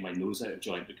like getting my nose out of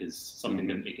joint because something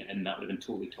didn't make it in. That would have been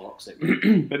totally toxic.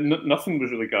 But nothing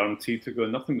was really guaranteed to go.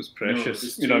 Nothing was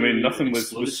precious. No, you know what I mean? Nothing was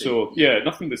so,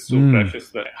 nothing was so precious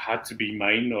that it had to be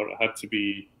mine, or it had to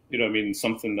be, you know what I mean,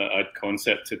 something that I'd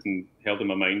concepted and held in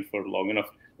my mind for long enough.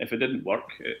 If it didn't work,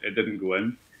 it didn't go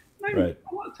in. Right.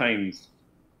 A lot of times,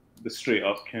 the straight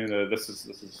up kind of this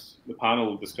is the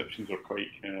panel descriptions were quite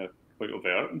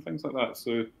overt and things like that.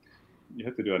 So you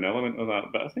had to do an element of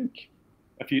that. But I think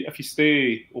if you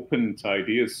stay open to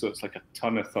ideas, so it's like a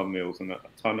ton of thumbnails and a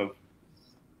ton of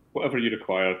whatever you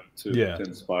require to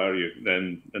inspire you,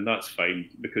 then that's fine,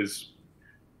 because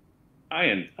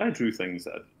I drew things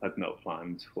that I'd not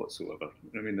planned whatsoever. You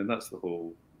know what I mean? And that's the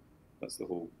whole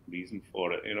reason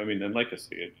for it. You know what I mean? And like I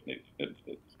say, it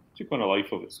took on a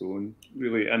life of its own,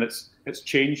 really, and it's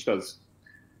changed us.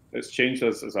 It's changed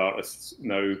us as artists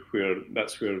now, where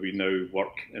that's where we now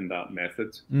work in that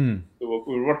method. So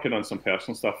we're working on some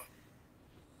personal stuff,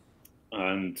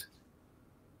 and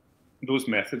those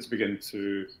methods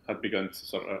had begun to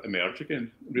sort of emerge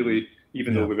again. Really,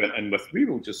 even though we went in with, we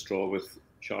will just draw with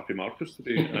Sharpie markers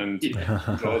today and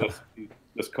draw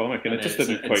this comic, and it just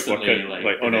didn't quite work out.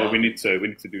 Like, oh no, we need to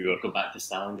do go back to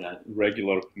Stalingrad,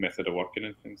 regular method of working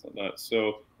and things like that.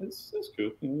 So it's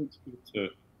cool. You know, it's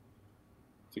good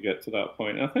to get to that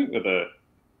point. And I think with the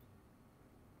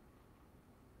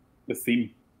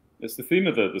theme, it's the theme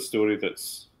of the story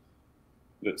that's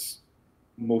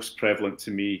most prevalent to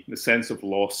me. The sense of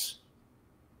loss,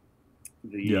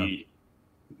 the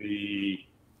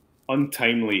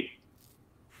untimely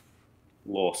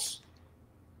loss.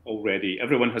 Already,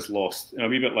 everyone has lost. A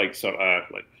wee bit like sort of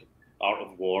like Art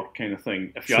of War kind of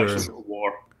thing. If you actually go to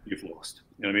war, you've lost.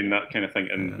 You know what I mean? That kind of thing.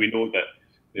 And we know that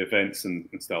the events in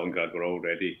Stalingrad were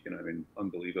already, you know what I mean,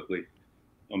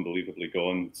 unbelievably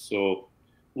gone. So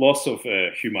loss of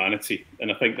humanity,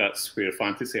 and I think that's where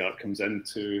fantasy art comes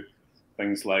into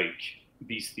things like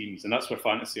these themes, and that's where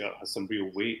fantasy art has some real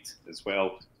weight as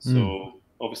well. So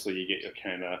obviously you get your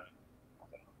kind of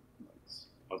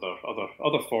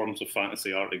other forms of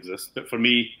fantasy art exist, but for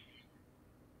me,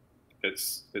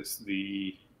 it's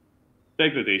the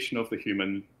degradation of the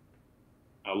human,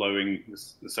 allowing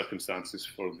the circumstances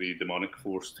for the demonic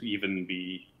force to even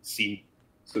be seen.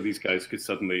 So these guys could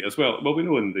suddenly, as well. Well, we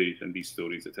know in these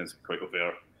stories it tends to be quite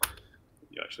overt.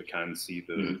 You actually can see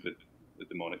the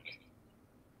demonic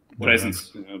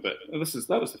presence. You know, but that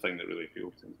was the thing that really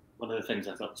appealed to me. One of the things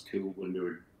I thought was cool when we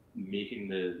were making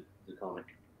the comic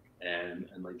and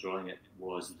like drawing it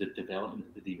was the development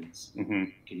of the demons.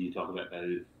 Can you talk about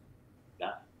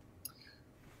that?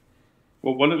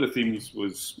 Well, one of the themes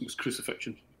was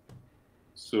crucifixion.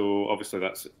 So obviously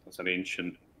that's an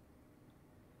ancient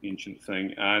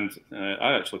thing, and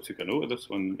I actually took a note of this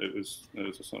one. It was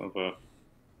a sort of a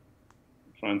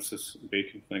Francis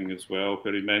Bacon thing as well,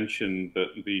 where he mentioned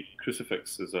that the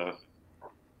crucifix is a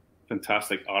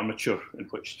fantastic armature in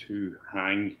which to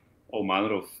hang all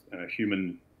manner of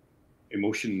human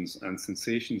emotions and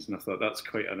sensations, and I thought that's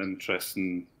quite an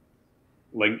interesting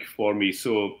link for me.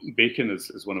 So Bacon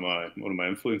is one of my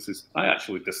influences. I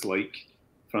actually dislike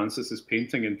Francis's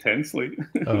painting intensely,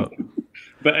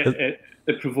 but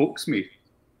it provokes me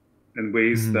in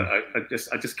ways that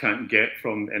I just can't get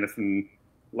from anything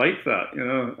like that, you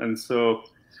know. And so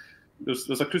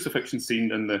there's a crucifixion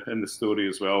scene in the story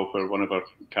as well, where one of our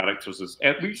characters is.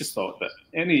 We just thought that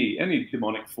any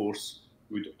demonic force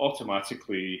would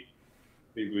automatically,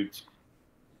 they would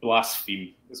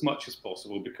blaspheme as much as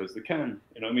possible because they can,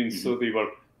 you know what I mean? So they were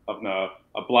having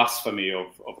a blasphemy of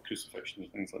a crucifixion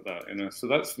and things like that, you know. So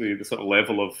that's the sort of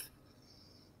level of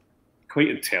quite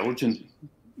intelligent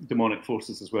demonic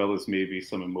forces, as well as maybe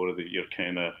some more of your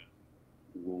kind of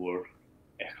lower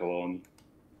echelon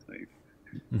type.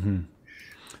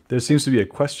 There seems to be a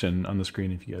question on the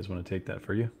screen if you guys want to take that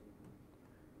for you.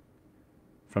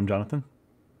 From Jonathan?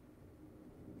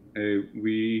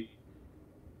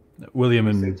 William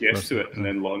and said yes to it, and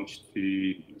then launched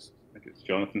I think it's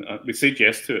Jonathan. We said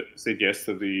yes to it. Said yes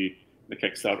to the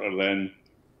Kickstarter, then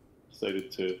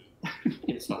decided to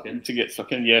get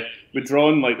stuck in. Yeah, we'd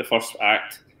drawn like the first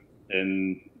act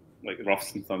in like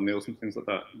roughs and thumbnails and things like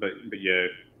that. But yeah,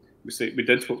 we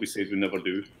did what we said we'd never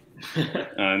do,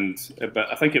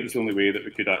 but I think it was the only way that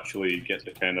we could actually get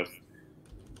the kind of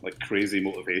like crazy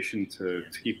motivation to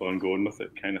keep on going with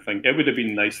it, kind of thing. It would have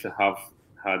been nice to have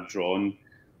had drawn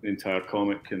the entire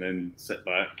comic and then sit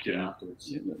back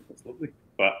afterwards. Yeah, that's lovely.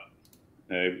 But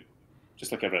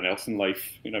just like everyone else in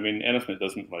life, you know what I mean, anything that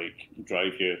doesn't like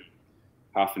drive you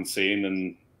half insane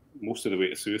and most of the way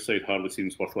to suicide hardly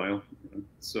seems worthwhile. You know?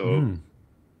 So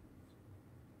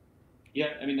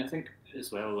yeah, I mean, I think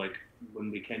as well, like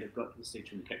when we kind of got to the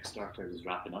stage when the Kickstarter was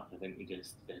wrapping up, I think we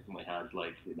just definitely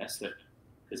we missed it,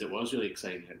 because it was really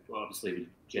exciting. Obviously, we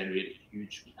generated a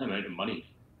huge amount of money,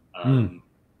 and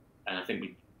I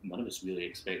think none of us really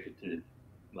expected to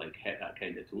like hit that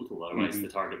kind of total. Otherwise, the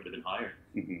target would have been higher.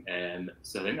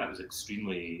 So I think that was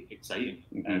extremely exciting.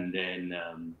 And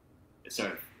then it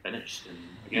sort of finished. And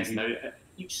I guess now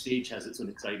each stage has its own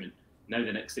excitement. Now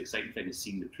the next exciting thing is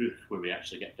seeing the proof, where we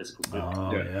actually get physical proof.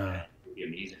 Oh yeah, it would be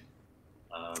amazing.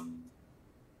 But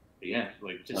yeah,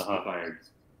 like just required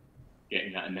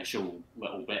getting that initial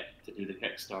little bit to do the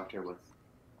Kickstarter with,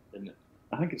 didn't it?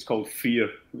 I think it's called fear.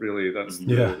 Really, that's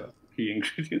the key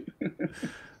ingredient.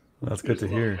 That's good to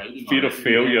hear. Fear of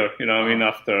failure, you know what I mean,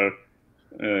 after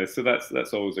so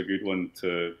that's always a good one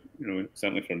to, you know,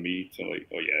 certainly for me to like,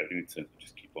 oh yeah, we need to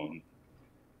just keep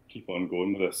on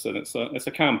going with this. And it's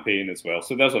a campaign as well.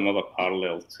 So there's another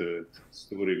parallel to the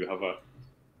story. We have a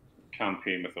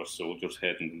campaign with our soldiers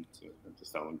heading into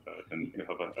Stalingrad, and we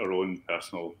have our own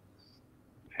personal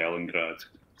Stalingrad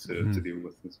to deal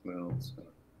with as well. So.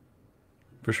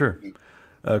 For sure.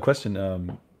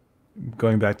 Question,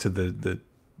 going back to the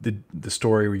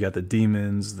story, we got the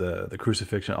demons, the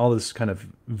crucifixion, all this kind of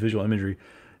visual imagery.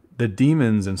 The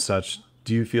demons and such,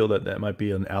 do you feel that might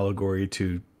be an allegory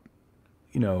to,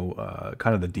 you know,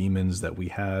 kind of the demons that we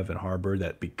have and harbor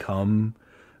that become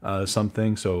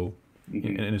something? So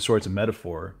in a sort of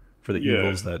metaphor for the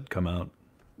evils that come out.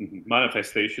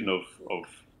 Manifestation of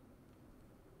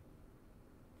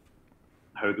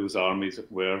how those armies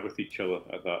were with each other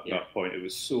at that point. It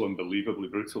was so unbelievably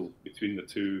brutal between the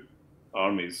two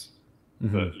armies.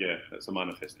 But yeah, it's a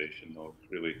manifestation of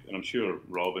really, and I'm sure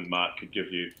Rob and Matt could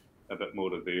give you a bit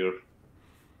more of their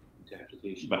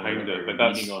interpretation behind it.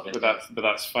 But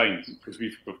that's fine, because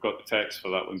we've got the text for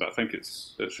that one. But I think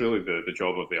it's really the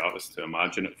job of the artist to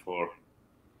imagine it for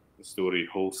the story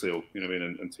wholesale, you know what I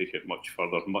mean, and take it much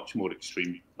further, much more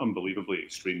extreme, unbelievably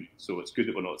extreme. So it's good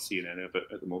that we're not seeing any of it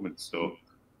at the moment. So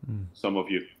some of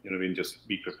you, you know what I mean, just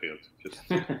be prepared. Just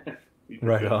be prepared.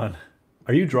 Right on.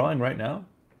 Are you drawing right now?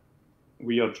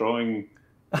 We are drawing.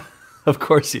 Of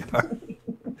course you are.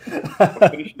 We're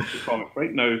finishing the comic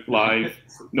right now, live.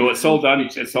 No, it's all done.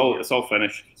 It's all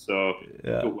finished. So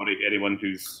don't worry, anyone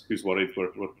who's worried.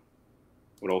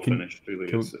 We're all finished.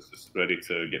 Really, it's just ready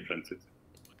to get printed.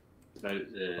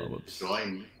 About the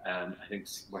drawing, I think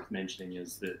it's worth mentioning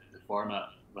is that the format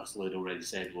Russell had already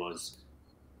said was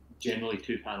generally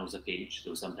 2 panels a page,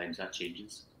 though sometimes that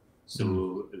changes.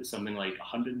 So it was something like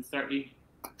 130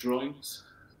 drawings,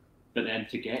 but then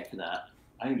to get to that,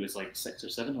 I think it was like 600 or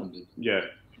 700. Yeah.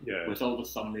 With all the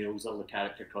thumbnails, all the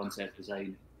character concept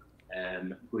design,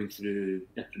 going through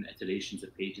different iterations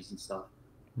of pages and stuff,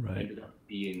 ended up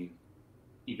being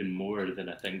even more than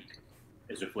I think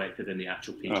is reflected in the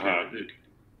actual page of the book,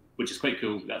 which is quite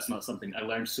cool. That's not something I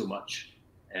learned so much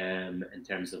in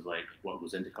terms of like what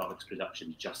goes into comics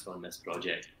production just on this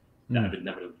project that I would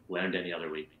never have learned any other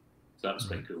way. So that was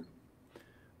quite cool.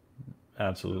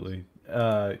 Absolutely.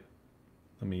 Let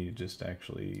me just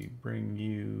actually bring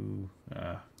you.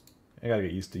 I gotta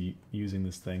get used to using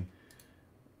this thing.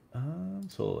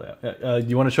 Do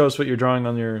you want to show us what you're drawing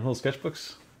on your little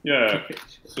sketchbooks? Yeah.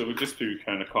 So we just do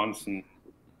kind of constant.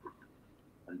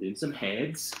 I'm doing some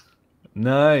heads.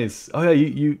 Nice. Oh yeah,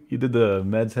 you did the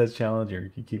Meds Heads challenge,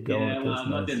 or you keep going. Yeah, well, I'm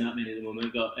not doing that many at the moment.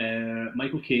 We've got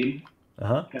Michael Caine,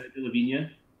 Cara Delevingne,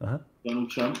 Donald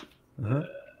Trump,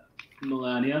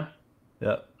 Melania,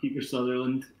 Peter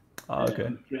Sutherland,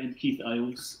 friend Keith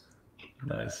Isles,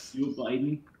 nice. Joe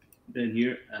Biden, then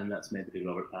here, and that's meant to be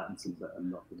Robert Pattinson, but I'm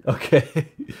not going to. Okay,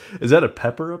 is that a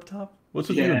pepper up top? What's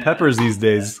with even peppers these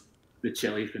days? The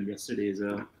chili from yesterday as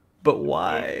well. But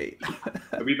why?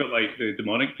 A wee bit like the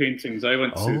demonic paintings. I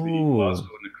went to the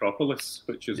Glasgow Necropolis,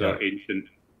 which is our ancient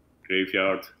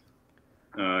graveyard,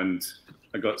 and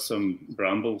I got some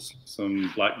brambles,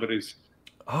 some blackberries.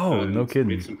 Oh, no kidding!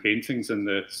 Made some paintings in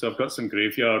the. So I've got some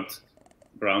graveyard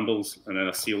brambles, and then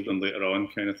I sealed them later on,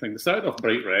 kind of thing. They started off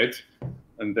bright red,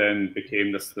 and then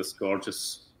became this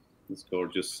gorgeous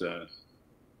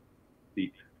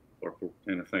deep purple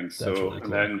kind of thing. So really cool.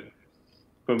 And then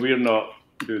when we're not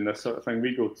doing this sort of thing,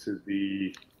 we go to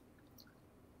the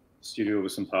studio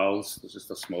with some pals. There's just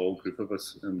a small group of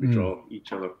us, and we draw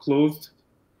each other clothed.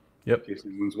 Yep. In case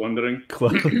anyone's wondering.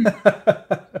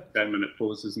 10-minute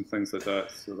poses and things like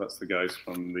that. So that's the guys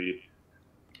from the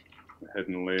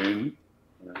Hidden Lane.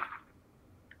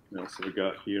 What else have we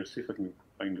got here? See if I can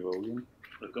find William.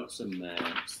 I've got some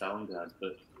Stalingrad,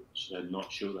 but should I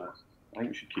not show that? I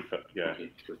think we should keep it. Yeah.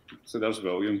 Okay. So there's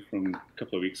William from a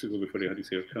couple of weeks ago before he had his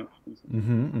haircut.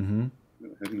 Hidden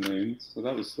Lane. So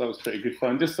that was pretty good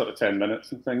fun. Just sort of 10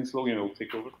 minutes and things. William will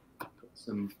take over. Got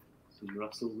some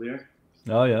Russell there.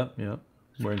 Oh yeah.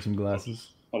 Wearing some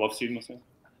glasses. I love seeing myself.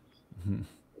 We've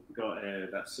got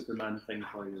that Superman thing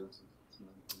for you.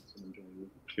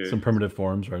 Okay. Some primitive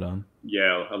forms right on.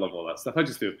 Yeah, I love all that stuff. I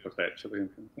just do it perpetually.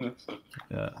 So.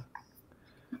 Yeah.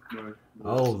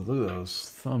 Oh, look at those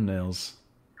thumbnails.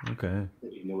 Okay.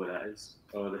 You know what that is?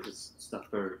 Oh, this is stuff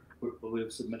for portfolio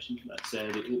submission. That's the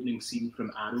opening scene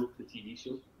from Arrow, the TV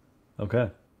show.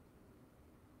 Okay.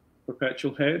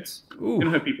 Perpetual heads. Ooh. You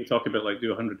know how people talk about like do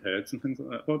 100 heads and things like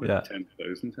that? What about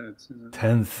 10,000 heads?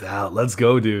 10,000. Let's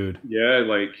go, dude. Yeah,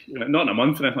 like not in a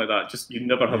month or anything like that. Just you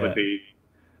never have a day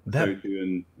without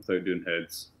doing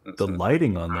heads. The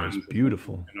lighting on there is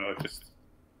beautiful. You know, just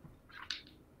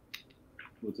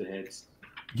loads of heads.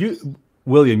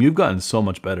 William, you've gotten so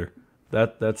much better.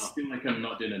 That's. I feel like I'm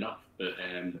not doing enough, but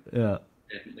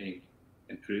definitely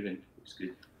improving. It's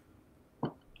good.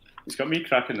 It's got me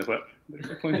cracking the whip.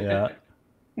 Yeah.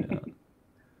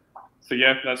 So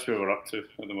yeah, that's where we're up to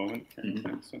at the moment.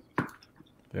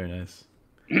 Very nice.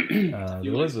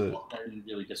 There was lockdown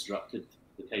really disrupted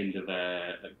the kind of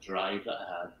like drive that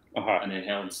I had, and then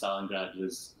Helen Stalingrad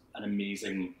was an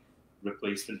amazing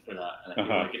replacement for that. And I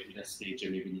feel like at this stage, I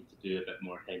maybe need to do a bit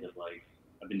more kind of like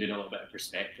I've been doing a little bit of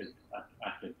perspective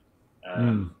acting.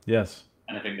 Yes.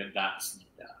 And I think that's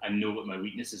I know what my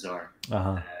weaknesses are,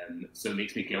 so it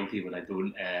makes me guilty when I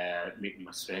don't make them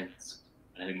my strengths.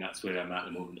 And I think that's where I'm at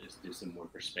the moment, is to do some more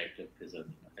perspective, because I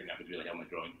think that would really help my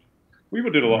drawing. We were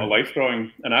doing a lot of life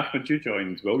drawing, and Ahmed, you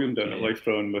joined William down at life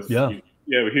drawing with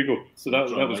with Hugo. So that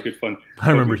was good fun.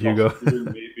 I remember Hugo.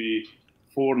 Maybe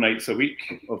 4 nights a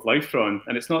week of life drawing,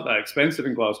 and it's not that expensive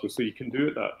in Glasgow, so you can do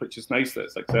it which is nice that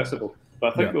it's accessible.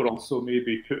 But I think we're also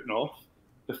maybe putting off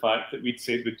the fact that we'd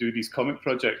said we'd do these comic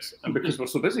projects, and because we're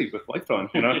so busy with Lightroon,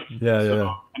 you know.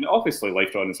 Yeah. And obviously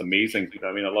Lightroon is amazing.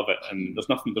 I mean, I love it, and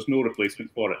there's no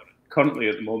replacement for it. Currently,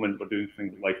 at the moment, we're doing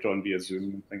things like Lightroon via Zoom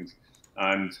and things,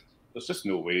 and there's just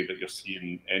no way that you're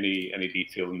seeing any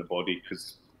detail in the body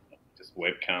because just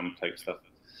webcam type stuff.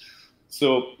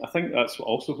 So I think that's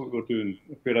also what we're doing.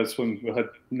 Whereas when we had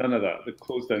none of that, they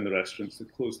closed down the restaurants, they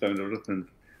closed down everything,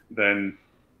 then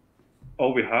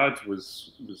all we had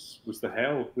was the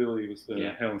hell, really, was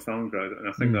the hell in Stalingrad. And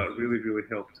I think that really, really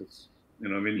helped us. You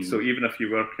know what I mean? So even if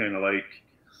you were kind of like,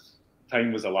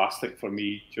 time was elastic for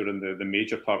me during the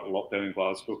major part of lockdown in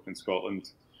Glasgow in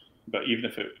Scotland, but even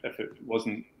if it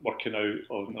wasn't working out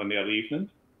on the early evening,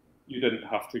 you didn't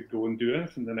have to go and do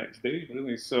anything the next day,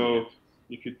 really. So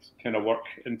you could kind of work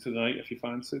into the night if you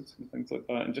fancied and things like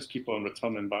that, and just keep on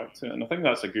returning back to it. And I think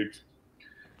that's a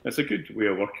good way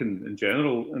of working in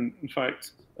general. And in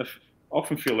fact, I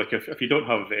often feel like if you don't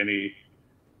have any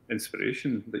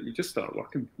inspiration, that you just start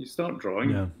working, you start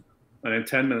drawing, and then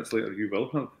 10 minutes later you will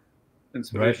have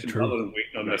inspiration, rather than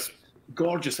waiting on this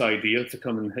gorgeous idea to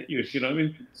come and hit you. You know what I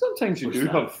mean? Sometimes you do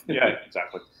have,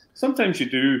 exactly. Sometimes you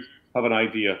do have an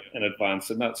idea in advance,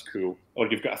 and that's cool. Or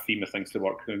you've got a theme of things to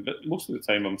work on. But most of the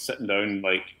time, I'm sitting down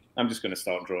like, I'm just going to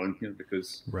start drawing here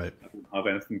because I don't have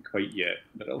anything quite yet,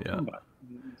 but it'll come back.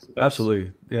 So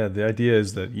absolutely. Yeah, the idea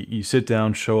is that you sit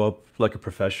down, show up like a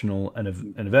professional, and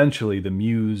eventually the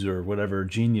muse or whatever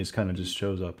genius kind of just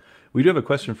shows up. We do have a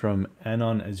question from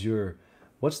Anon Azure.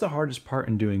 What's the hardest part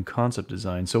in doing concept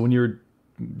design? So when you're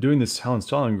doing this Hell in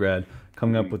Stalingrad,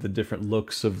 coming up with the different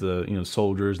looks of the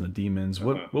soldiers and the demons,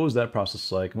 what was that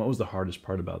process like, and what was the hardest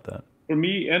part about that? For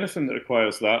me, anything that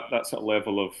requires that's a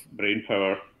level of brain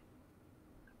power,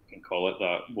 I can call it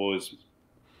that,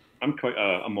 I'm quite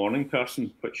a morning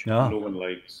person, which no one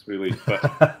likes really, but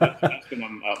that's when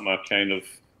I'm at my kind of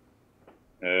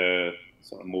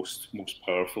sort of most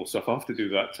powerful. So if I have to do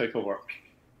that type of work,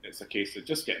 it's a case of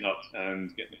just getting up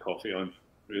and getting the coffee on,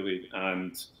 really.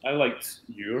 And I liked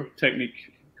your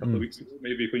technique a couple of weeks ago,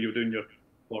 maybe when you were doing your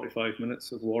 45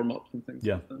 minutes of warm-up and things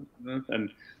like that. You know?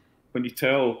 And when you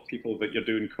tell people that you're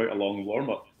doing quite a long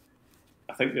warm-up,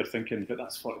 I think they're thinking, but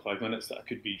that's 45 minutes that I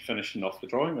could be finishing off the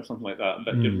drawing or something like that.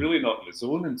 But you're really not in the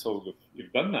zone until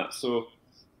you've done that. So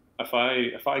if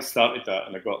I started that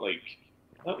and I got like,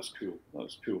 that was cool.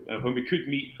 And when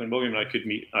William and I could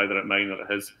meet either at mine or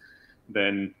at his,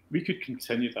 then we could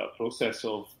continue that process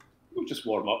of we'll just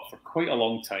warm up for quite a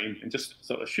long time and just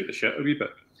sort of shoot the shit a wee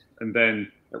bit. And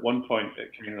then at one point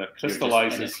it kind of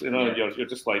crystallizes, you're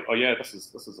just like, oh yeah, this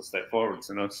is a step forwards,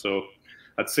 So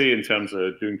I'd say in terms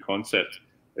of doing concept,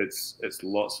 it's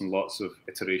lots and lots of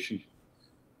iteration.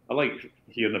 I like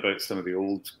hearing about some of the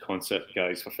old concept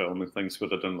guys for film and things where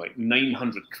they've done like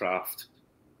 900 craft.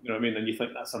 You know what I mean? And you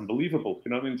think that's unbelievable. You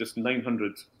know what I mean? Just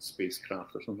 900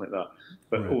 spacecraft or something like that.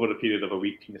 But over a period of a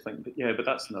week, and you think, but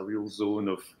that's in a real zone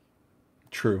of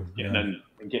getting in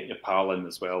and getting your pal in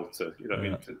as well to, you know what I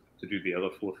mean, to do the other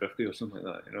 450 or something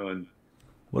like that. And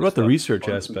what about the research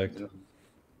aspect?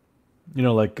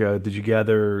 Like, did you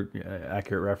gather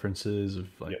accurate references of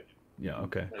like?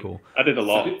 Okay, cool. I did a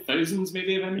lot. Thousands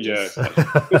maybe of images. Yeah,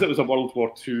 because it was a World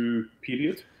War II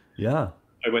period. Yeah.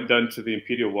 I went down to the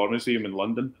Imperial War Museum in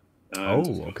London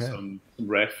and some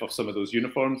ref of some of those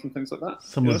uniforms and things like that.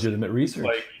 Some legitimate research.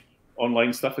 Like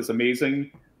online stuff is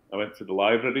amazing. I went to the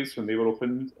libraries when they were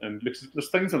opened, and because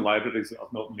there's things in libraries that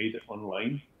have not made it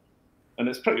online, and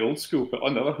it's pretty old school. But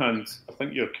on the other hand, I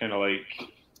think you're kind of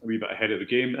like a wee bit ahead of the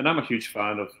game. And I'm a huge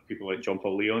fan of people like John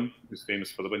Paul Leon, who's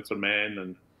famous for The Winter Men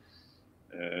and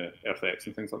Earth X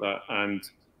and things like that. And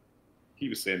he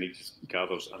was saying he just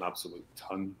gathers an absolute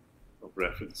ton of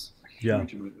reference, a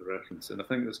huge amount of reference, and I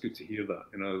think that's good to hear that.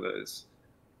 That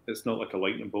it's not like a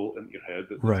lightning bolt into your head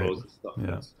that draws this stuff.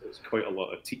 It's quite a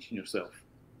lot of teaching yourself.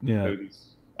 And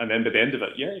then by the end of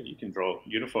it, you can draw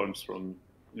uniforms from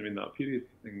that period,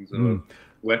 things or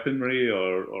weaponry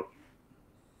or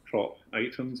prop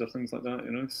items or things like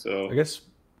that. So I guess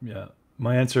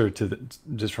my answer to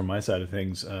just from my side of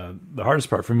things, the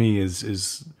hardest part for me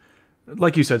is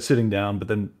like you said, sitting down, but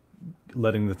then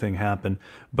letting the thing happen,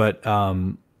 but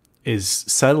is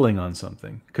settling on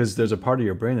something, because there's a part of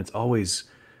your brain that's always,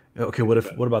 okay, what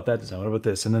about that design? What about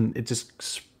this? And then it just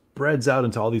spreads out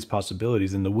into all these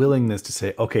possibilities, and the willingness to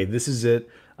say, okay, this is it.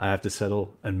 I have to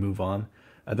settle and move on.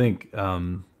 I think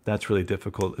that's really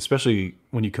difficult, especially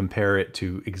when you compare it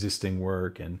to existing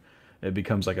work, and it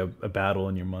becomes like a battle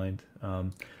in your mind.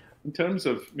 In terms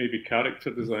of maybe character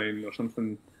design or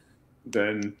something,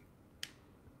 then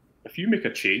if you make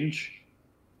a change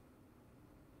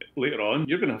later on,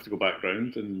 you're going to have to go back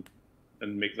around and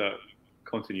make that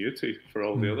continuity for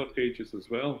all the other pages as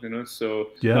well, you know.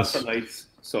 So Yes. that's a nice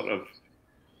sort of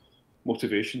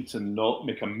motivation to not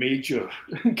make a major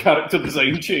character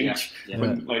design change.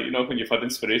 When, like, you know, when you've had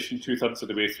inspiration 2/3 of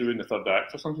the way through in the third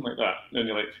act or something like that, and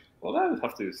you're like, well, I would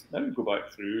have to go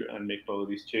back through and make all of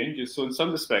these changes. So in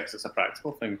some respects, it's a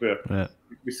practical thing where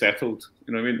we settled,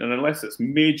 you know what I mean? And unless it's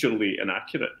majorly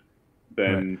inaccurate,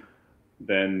 then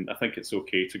I think it's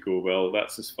okay to go, well,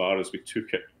 that's as far as we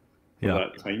took it for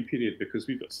that time period, because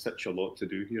we've got such a lot to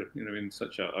do here, you know what I mean?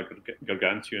 Such a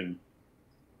gargantuan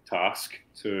task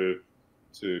to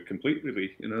complete,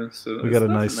 really, you know. So we got a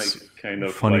nice kind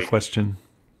of funny question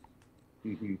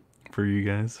for you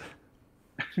guys.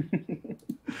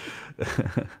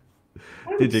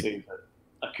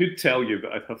 I could tell you,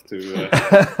 but I'd have to.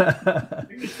 I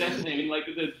think it's definitely. I mean, like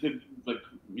the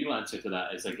real answer to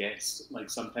that is, I guess, like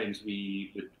sometimes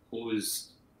we would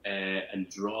pose and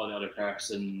draw the other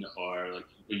person, or like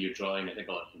when you're drawing. I think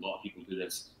a lot of people do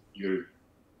this. You're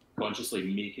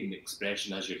consciously making the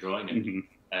expression as you're drawing it.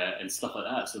 And stuff like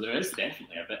that. So there is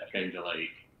definitely a bit of kind of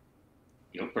like,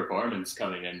 you know, performance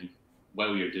coming in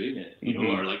while you're doing it, you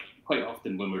know, or like quite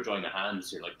often when we're drawing the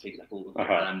hands, you're like taking a hold of your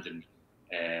hand and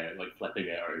like flipping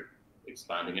it or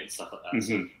expanding it and stuff like that.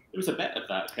 So there was a bit of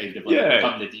that kind of like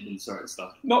become the demon sort of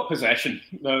stuff. Not possession.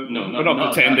 No, we're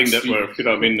not pretending that we're, you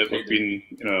know what I mean, that we've been,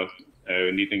 you know,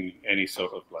 needing any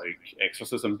sort of like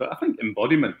exorcism. But I think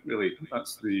embodiment, really,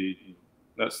 that's what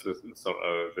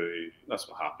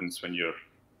happens when you're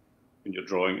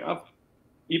drawing. I've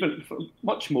even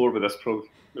much more with this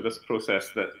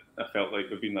process that I felt like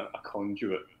we've been a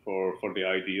conduit for the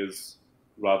ideas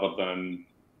rather than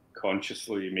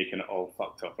consciously making it all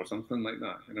fucked up or something like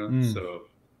that, you know. So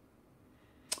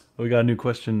we got a new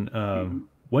question.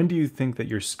 When do you think that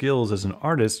your skills as an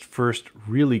artist first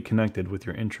really connected with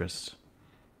your interests?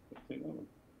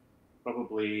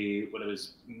 Probably when I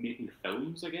was making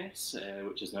films, I guess,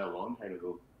 which is now a long time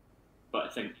ago. But I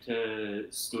think to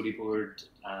storyboard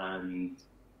and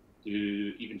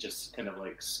do even just kind of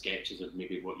like sketches of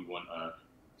maybe what you want a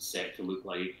set to look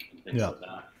like and things like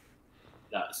that.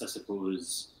 That's, I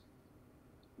suppose,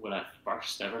 when I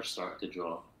first ever started to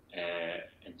draw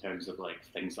in terms of like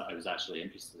things that I was actually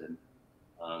interested in.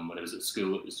 When I was at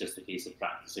school, it was just a case of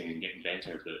practicing and getting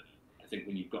better. But I think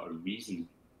when you've got a reason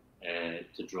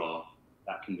to draw,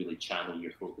 that can really channel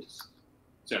your focus.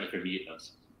 Certainly for me, it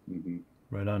does.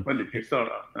 Right on. When did you start,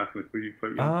 Ahmed? Were you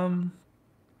quite young?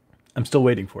 I'm still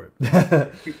waiting for it.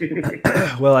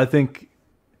 Well, I think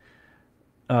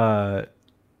I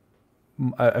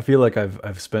feel like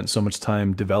I've spent so much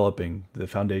time developing the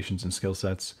foundations and skill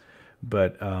sets,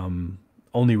 but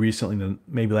only recently,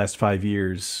 maybe last 5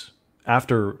 years,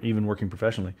 after even working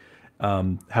professionally,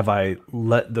 have I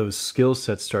let those skill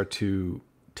sets start to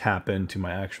tap into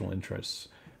my actual interests.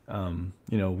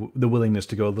 You know, the willingness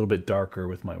to go a little bit darker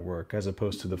with my work as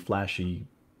opposed to the flashy,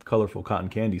 colorful cotton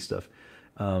candy stuff.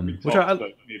 Which I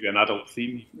maybe an adult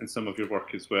theme in some of your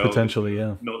work as well. Potentially,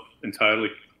 yeah. Not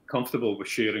entirely comfortable with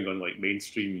sharing on like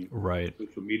mainstream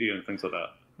social media and things like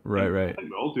that. Right. I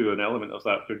think we all do an element of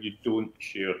that where you don't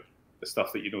share the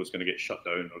stuff that you know is going to get shut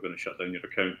down or going to shut down your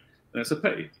account. And it's a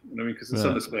pity, you know what I mean? Because in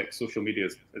some respects, social media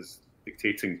is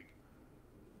dictating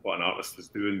what an artist is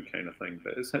doing, kind of thing.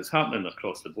 But it's happening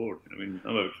across the board. You know what I mean?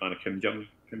 I'm a big fan of Kim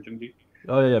Jong-gi.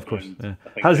 Oh yeah, of course. Yeah.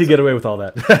 How does he get away with all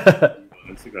that?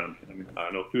 On Instagram. I mean, I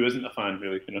don't know who isn't a fan,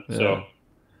 really. You know. Yeah. So,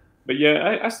 but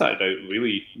yeah, I started out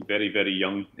really very, very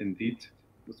young indeed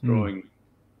with drawing,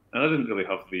 and I didn't really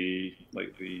have the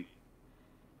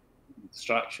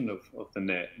distraction of the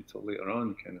net until later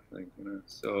on, kind of thing. You know.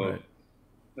 So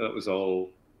that was all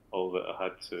that I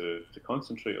had to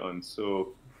concentrate on.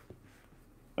 So.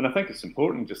 And I think it's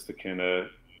important just to kind of,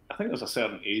 I think there's a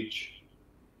certain age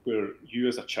where you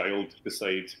as a child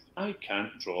decide, I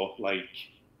can't draw like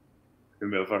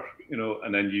whomever, you know,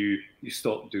 and then you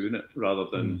stop doing it rather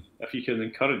than, if you can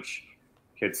encourage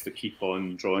kids to keep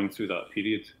on drawing through that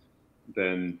period,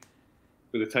 then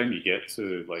by the time you get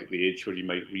to like the age where you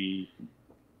might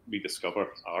rediscover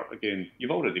art again,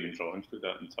 you've already been drawing through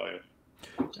that entire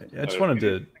I just wanted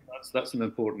period. That's an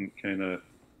important kind of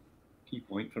key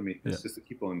point for me. It's just to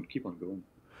keep on going.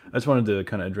 I just wanted to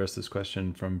kind of address this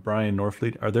question from Brian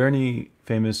Norfleet. Are there any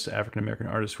famous African-American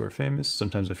artists who are famous?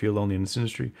 Sometimes I feel lonely in this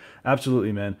industry.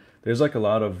 Absolutely, man. There's like a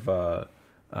lot of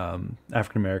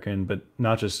African-American, but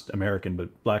not just American, but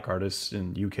black artists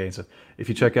in UK and stuff. If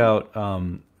you check out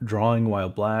Drawing While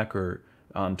Black or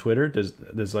on Twitter,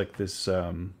 there's like this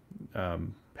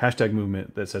hashtag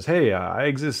movement that says, hey, I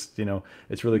exist. You know,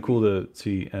 it's really cool to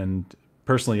see. And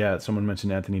personally, someone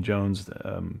mentioned Anthony Jones.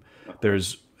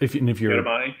 There's if you're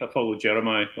Jeremiah, I follow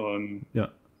Jeremiah on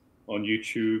on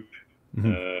YouTube.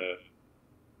 Mhm.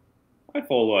 I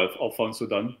follow Alfonso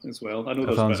Dunn as well. I know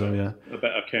there's Alfonso, a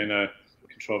bit of kind of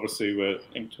controversy with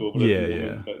Inktober Yeah, at the yeah.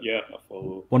 moment, but yeah, I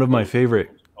follow. One of my favorite,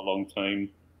 a long time.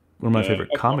 one of my favorite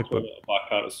I've comic worked with book. a lot of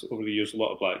black artists over the years, a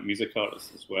lot of black music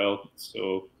artists as well.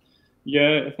 So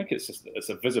yeah, I think it's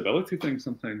a visibility thing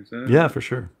sometimes. Yeah, for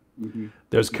sure. Mm-hmm.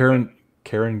 There's Karen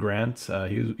Grant.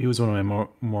 He was one of my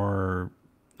more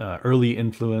early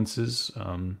influences.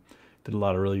 Did a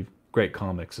lot of really great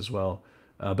comics as well.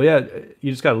 But yeah,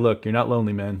 you just got to look. You're not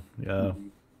lonely, man.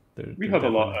 We have a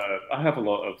lot. I have a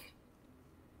lot of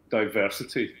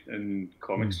diversity in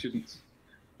comic students,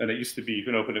 and it used to be,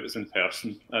 you know, when it was in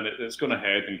person, and it's going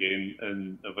ahead again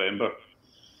in November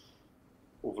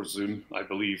over Zoom, I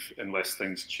believe, unless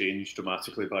things change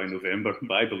dramatically by November.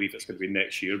 But I believe it's going to be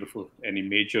next year before any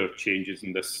major changes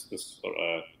in this sort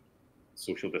of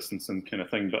social distancing kind of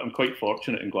thing. But I'm quite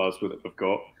fortunate in Glasgow that we've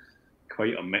got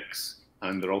quite a mix,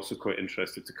 and they're also quite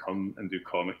interested to come and do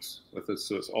comics with us.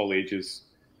 So it's all ages,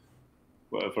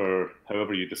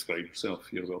 however you describe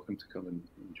yourself, you're welcome to come and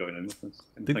join in with us.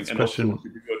 I think this question, also,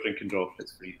 if you do a drink and draw,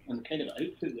 it's free. And the kind of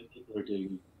output that people are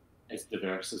doing is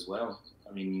diverse as well.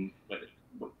 I mean, like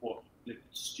what the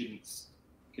students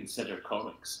consider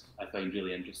comics, I find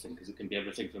really interesting, because it can be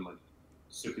everything from like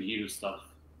superhero stuff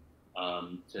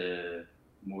to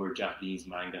more Japanese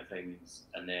manga things,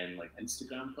 and then like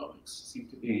Instagram comics seem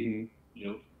to be, you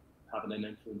know, having an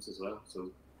influence as well. So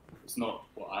it's not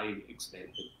what I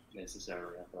expected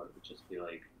necessarily. I thought it would just be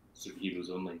like superheroes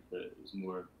only, but it was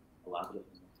more elaborate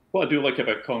than that. What I do like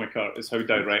about comic art is how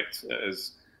direct it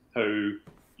is, how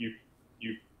you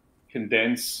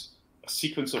condense a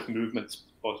sequence of movements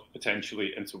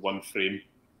potentially into one frame.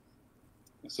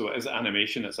 So it is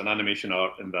animation. It's an animation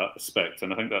art in that respect,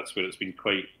 and I think that's where it's been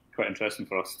quite interesting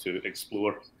for us to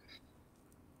explore.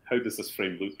 How does this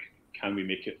frame look? Can we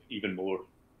make it even more?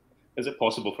 Is it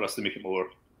possible for us to make it more,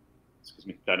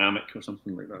 dynamic or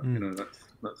something like that? You know,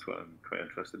 that's what I'm quite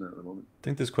interested in at the moment. I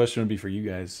think this question would be for you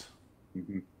guys.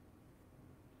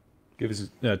 Give us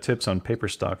tips on paper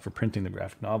stock for printing the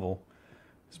graphic novel.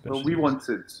 Well, I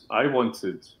wanted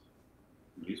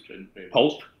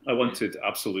pulp. I wanted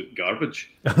absolute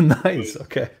garbage. Oh, nice.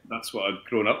 Okay. That's what I'd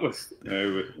grown up with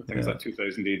things like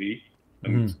 2000 AD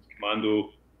and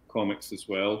Commando comics as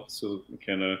well. So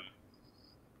kind of,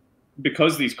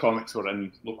 because these comics were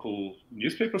in local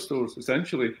newspaper stores,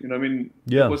 essentially, you know, I mean,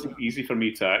 it wasn't easy for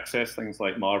me to access things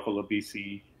like Marvel or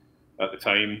DC at the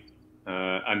time.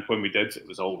 And when we did, it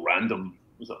was all random.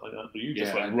 Was that like that for you?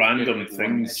 Just like random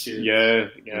things. Yeah.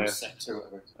 6 or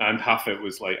whatever. And half it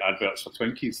was like adverts for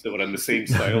Twinkies that were in the same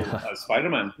style as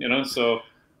Spider-Man, you know? So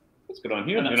what's going on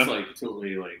here? And that's like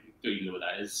totally like, don't you know what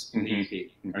that is in the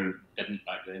UK, or didn't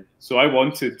back then. So I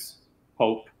wanted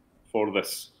pulp for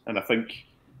this, and I think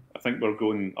we're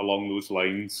going along those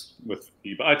lines with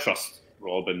you. But I trust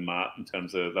Rob and Matt in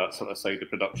terms of that sort of side of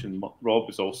production. Rob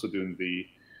was also doing the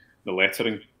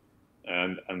lettering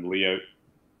and layout.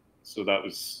 So that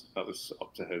was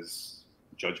up to his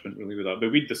judgment really with that.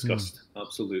 But we discussed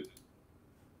absolute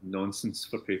nonsense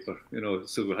for paper, you know.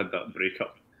 So we had that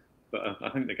breakup. But I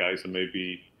think the guys have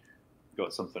maybe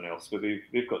got something else. But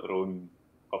they've got their own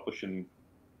publishing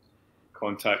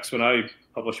contacts. When I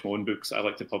publish my own books, I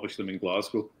like to publish them in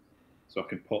Glasgow, so I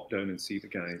can pop down and see the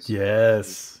guys.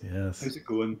 Yes. How's it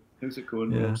going?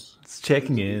 Yeah. Ross? It's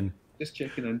checking in. Just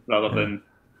checking in rather than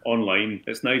online.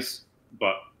 It's nice,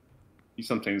 but you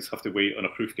sometimes have to wait on a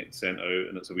proof getting sent out,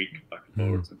 and it's a week back and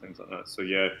forwards and things like that. So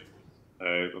yeah,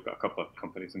 we've got a couple of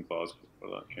companies in Glasgow for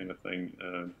that kind of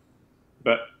thing.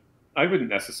 But I wouldn't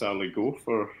necessarily go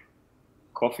for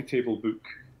coffee table book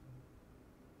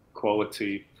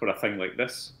quality for a thing like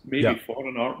this. Maybe for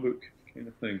an art book kind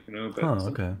of thing, you know. But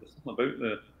okay. Something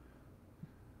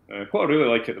about what I really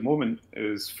like at the moment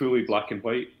is fully black and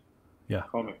white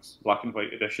comics, black and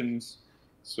white editions.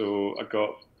 So I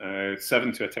got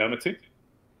 7 to Eternity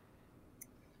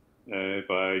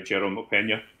by Jerome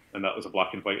Opeña, and that was a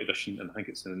black and white edition, and I think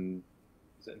is it in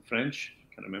French?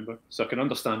 I can't remember. So I can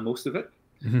understand most of it.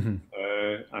 And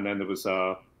then there was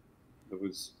a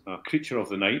Creature of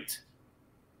the Night,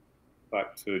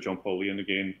 back to John Paul Leon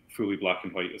again, fully black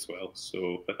and white as well.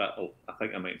 So, but I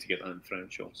think I might need to get that in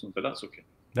French also, but that's okay.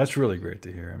 That's really great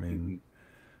to hear. I mean,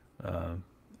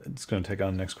 it's going to take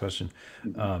on the next question.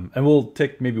 And we'll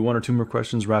take maybe 1 or 2 more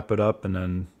questions, wrap it up, and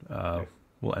then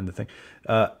we'll end the thing.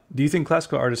 Do you think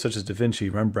classical artists such as Da Vinci,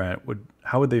 Rembrandt,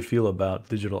 how would they feel about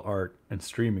digital art and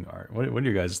streaming art? What are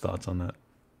your guys' thoughts on that?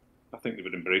 I think they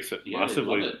would embrace it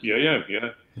massively. Yeah.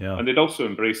 And they'd also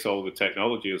embrace all the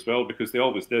technology as well, because they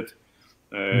always did.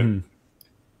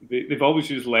 they've always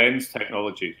used lens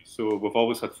technology. So we've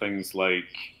always had things like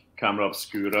camera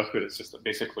obscura, where it's just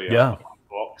basically a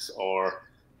box, or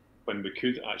when we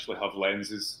could actually have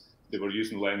lenses, they were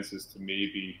using lenses to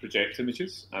maybe project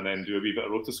images and then do a wee bit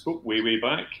of rotoscope way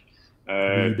back.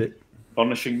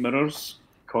 Burnishing mirrors,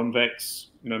 convex,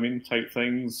 you know what I mean, type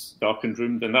things, darkened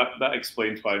rooms. And that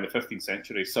explains why in the 15th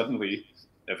century, suddenly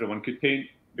everyone could paint,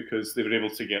 because they were able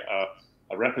to get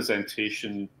a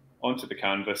representation onto the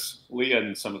canvas, lay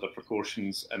in some of the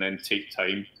proportions, and then take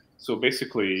time. So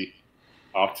basically,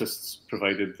 artists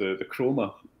provided the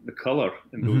chroma, the color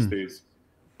in those days.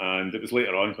 And it was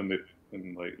later on when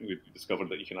we discovered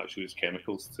that you can actually use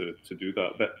chemicals to do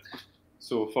that. But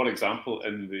so, for example,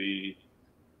 in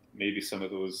maybe some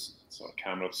of those sort of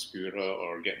camera obscura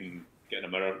or getting a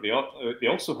mirror, they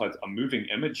also had a moving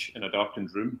image in a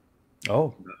darkened room.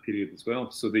 Oh, in that period as well.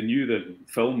 So they knew that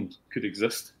film could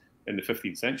exist in the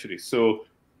 15th century. So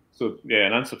yeah,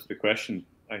 in answer to the question,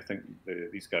 I think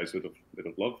these guys would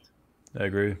have loved. I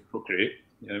agree. Procreate,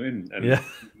 you know what I mean?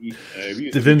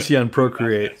 And Da Vinci on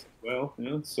Procreate. Well, you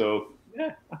know, so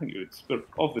yeah, I think we're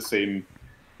of the same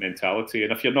mentality.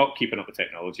 And if you're not keeping up with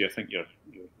technology, I think you're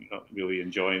not really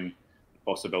enjoying the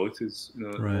possibilities, you know,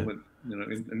 at the moment. You know what I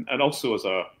mean? And also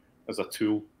as a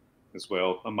tool as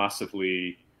well, a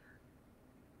massively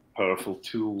powerful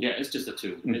tool. Yeah, it's just a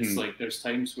tool. It's like there's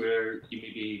times where you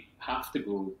maybe have to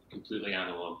go completely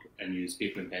analog and use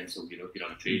paper and pencil, you know, if you're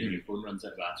on a train and your phone runs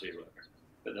out of battery or whatever.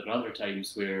 But there are other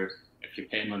times where if your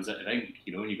pen runs out of ink,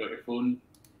 you know, and you've got your phone,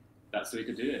 that's the way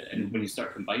to do it. And when you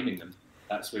start combining them,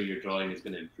 that's where your drawing is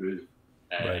going to improve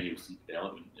and you'll see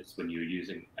development. It's when you're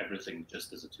using everything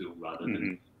just as a tool rather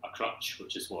than a crutch,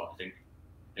 which is what I think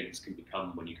things can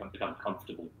become when you become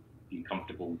comfortable. Being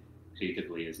comfortable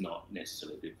creatively is not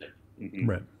necessarily a good thing.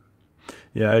 Right.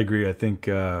 Yeah, I agree. I think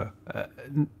the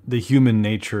human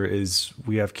nature is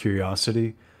we have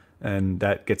curiosity, and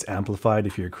that gets amplified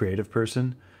if you're a creative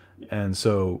person. And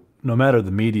so no matter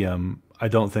the medium, I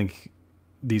don't think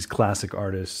these classic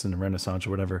artists in the Renaissance or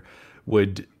whatever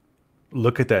would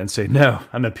look at that and say, no,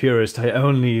 I'm a purist, I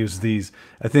only use these.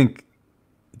 I think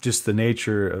just the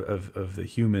nature of the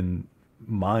human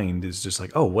mind is just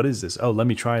like, oh, what is this? Oh, let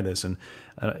me try this. And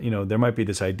you know, there might be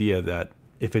this idea that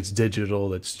if it's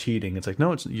digital, it's cheating. It's like,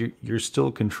 no, you're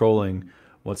still controlling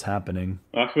what's happening.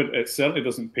 Ahmed, it certainly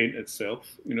doesn't paint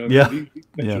itself. You know, these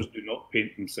pictures do not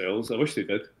paint themselves. I wish they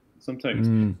did sometimes.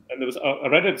 And there was I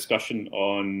read a discussion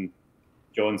on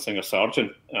John Singer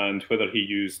Sargent and whether he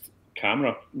used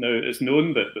camera. Now, it's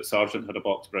known that Sargent had a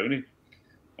box brownie,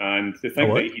 and they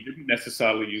think that he didn't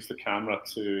necessarily use the camera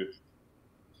to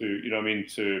you know what I mean,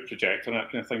 to project and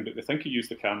that kind of thing, but they think he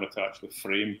used the camera to actually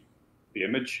frame the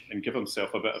image and give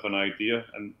himself a bit of an idea.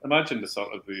 And imagine the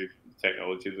sort of the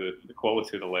technology, the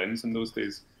quality of the lens in those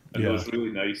days, and those really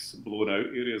nice blown out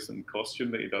areas and costume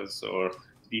that he does, or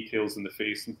details in the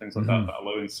face and things like that, but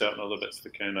allowing certain other bits to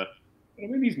kind of, I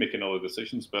mean, he's making all the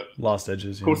decisions, but lost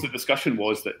edges. Of course, the discussion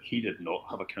was that he did not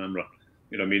have a camera.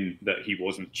 You know what I mean? That he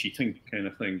wasn't cheating, kind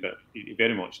of thing. But he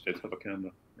very much did have a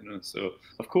camera. You know, so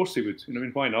of course he would. You know, I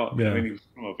mean, why not? I mean, he was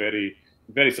from a very,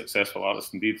 very successful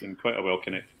artist indeed, and quite a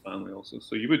well-connected family also.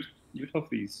 So you would have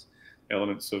these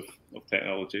elements of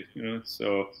technology. You know,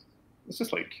 so it's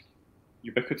just like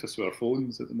ubiquitous with our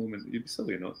phones at the moment. You'd be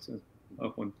silly not to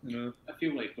have one. You know, I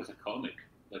feel like with a comic,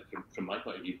 like from my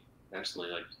point of view, personally,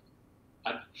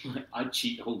 like I'd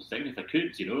cheat the whole thing if I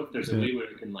could. You know, if there's a way where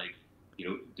I can like, you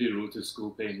know, do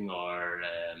rotoscoping or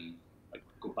like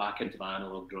go back into my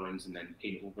analog drawings and then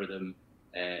paint over them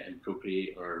in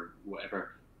Procreate or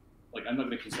whatever. Like, I'm not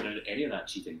going to consider any of that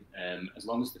cheating. As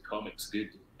long as the comic's good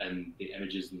and the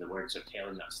images and the words are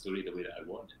telling that story the way that I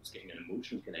want, it's getting an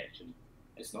emotional connection,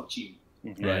 it's not cheating.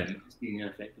 It's being an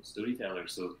effective storyteller.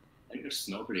 So I think there's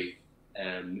snobbery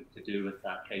to do with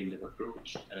that kind of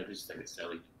approach, and I just think it's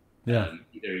silly.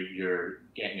 Either you're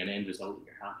getting an end result that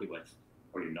you're happy with,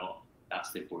 or you're not.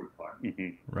 That's the important part.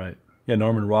 Right. Yeah,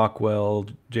 Norman Rockwell,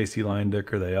 J.C.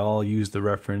 Leyendecker, they all used the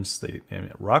reference.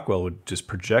 Rockwell would just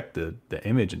project the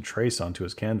image and trace onto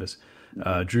his canvas.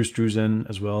 Drew Struzan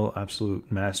as well, absolute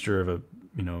master of a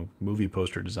movie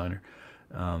poster designer.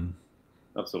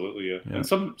 Absolutely, yeah. And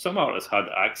some artists had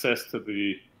access to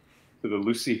the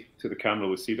Lucy, to the camera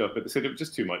Lucida, but they said it was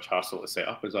just too much hassle to set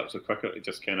up. It was actually quicker to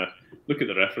just kind of look at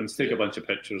the reference, take a bunch of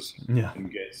pictures,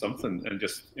 and get something, and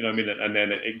just, you know what I mean? And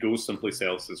then it goes someplace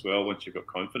else as well once you've got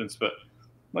confidence. But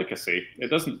like I say, it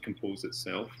doesn't compose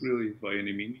itself really by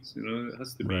any means. You know, it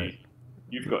has to be,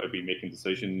 you've got to be making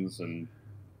decisions, and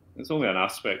it's only an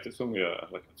aspect, it's only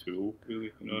like a tool,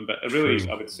 really. You know, but really,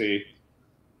 I would say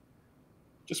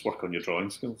just work on your drawing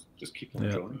skills. Just keep on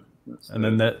drawing. And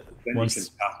then that then once you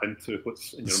can tap into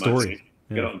what's in your story, imagination,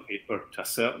 get it on paper to a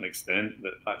certain extent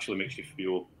that actually makes you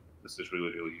feel this is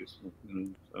really, really useful.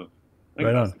 So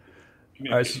right on.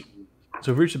 All right, so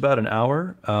we've reached about an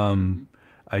hour.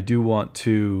 I do want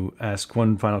to ask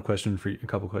one final question for you, a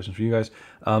couple questions for you guys.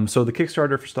 So the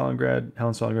Kickstarter for Stalingrad,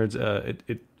 Helen Stalingrad's,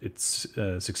 it's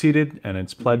succeeded and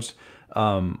it's pledged.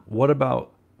 What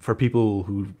about for people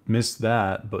who missed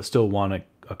that but still want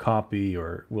a copy,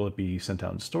 or will it be sent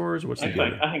out in stores? What's the deal?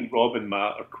 I think Rob and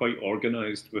Matt are quite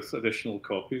organised with additional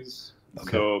copies.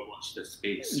 Okay. So Watch this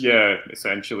space. yeah,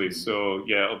 essentially. So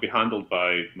yeah, it'll be handled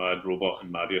by Mad Robot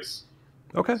and Marius.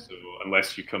 Okay. So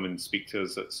unless you come and speak to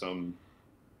us at some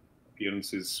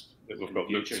appearances that we've got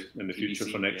booked in the future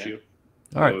for next year.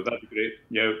 All right. So that'd be great.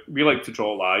 Yeah, we like to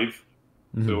draw live.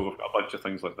 So we've got a bunch of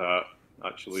things like that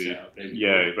actually, ready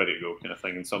to go kind of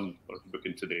thing, and some are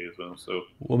booking today as well. So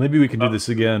well, maybe we can do this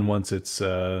again once it's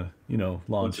launched.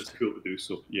 Once it's cool to do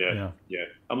so. Yeah.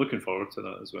 I'm looking forward to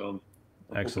that as well.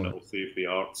 I'm excellent. hoping it'll save the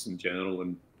arts in general,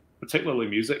 and particularly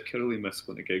music. I really miss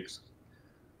going to gigs,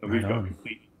 and we've got a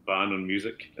complete ban on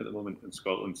music at the moment in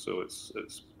Scotland, so it's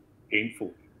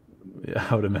painful. Yeah,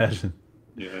 I would imagine.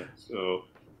 Yeah, so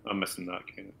I'm missing that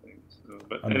kind of thing. So,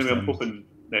 but anyway, I'm hoping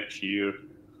next year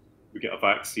we get a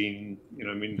vaccine,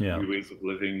 new ways of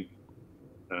living.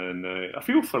 And I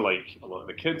feel for like a lot of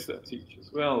the kids that I teach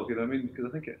as well, because I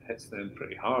think it hits them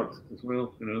pretty hard as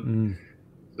well,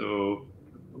 So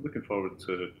I'm looking forward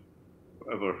to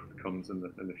whatever comes in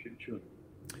the future.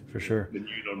 For sure. The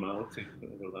new normality,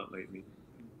 whatever that might mean.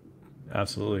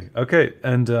 Absolutely. Okay,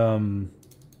 and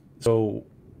so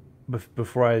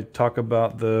before I talk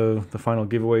about the final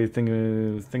giveaway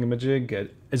thingamajig,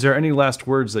 is there any last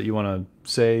words that you want to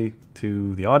say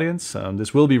to the audience?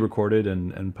 This will be recorded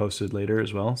and posted later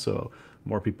as well, so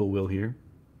more people will hear.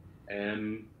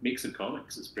 Make some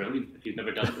comics. It's brilliant. If you've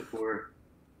never done it before,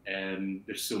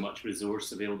 there's so much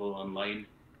resource available online.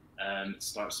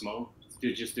 Start small.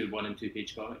 Just do 1 and 2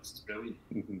 page comics. It's brilliant.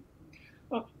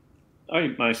 Well, I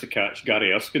managed to catch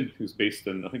Gary Erskine, who's based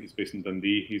in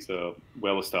Dundee. He's a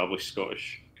well-established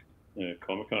Scottish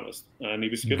comic artist, and he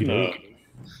was given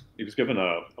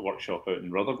a workshop out in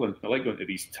Rutherglen. I like going to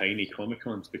these tiny comic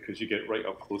cons because you get right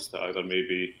up close to either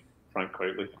maybe Frank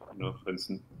Crowley,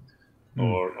 Vincent,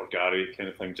 or Gary, kind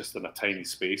of thing, just in a tiny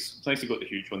space. It's nice to go to the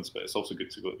huge ones, but it's also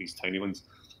good to go to these tiny ones.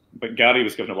 But Gary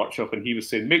was given a workshop, and he was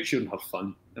saying, make sure and have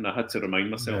fun. And I had to remind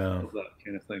myself of that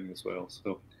kind of thing as well.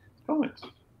 So, comics.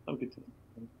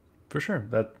 For sure.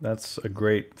 That's a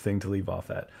great thing to leave off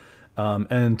at.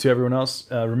 And to everyone else,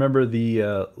 remember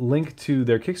the link to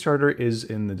their Kickstarter is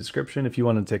in the description if you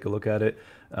want to take a look at it.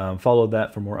 Follow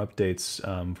that for more updates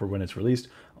for when it's released.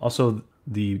 Also,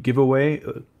 the giveaway,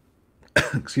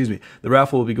 excuse me, the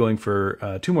raffle will be going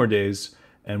for 2 more days.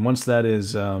 And once that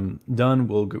is done,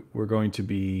 we're going to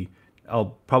be,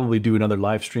 I'll probably do another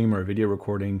live stream or a video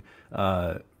recording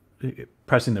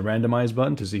pressing the randomize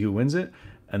button to see who wins it.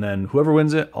 And then whoever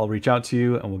wins it, I'll reach out to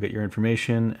you and we'll get your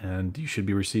information, and you should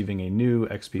be receiving a new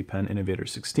XP Pen Innovator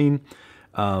 16.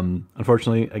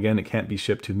 Unfortunately, again, it can't be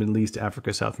shipped to Middle East,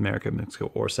 Africa, South America,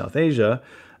 Mexico, or South Asia.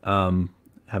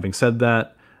 Having said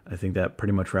that, I think that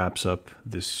pretty much wraps up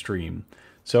this stream.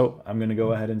 So I'm going to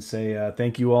go ahead and say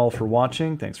thank you all for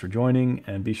watching. Thanks for joining,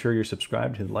 and be sure you're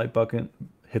subscribed. Hit the like button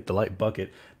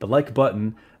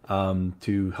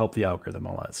to help the algorithm,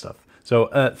 all that stuff.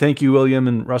 So thank you, William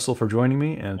and Russell, for joining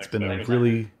me, and it's been a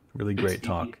really, really great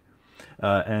talk.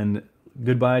 And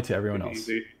goodbye to everyone else.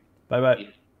 Bye-bye.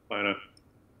 Bye now.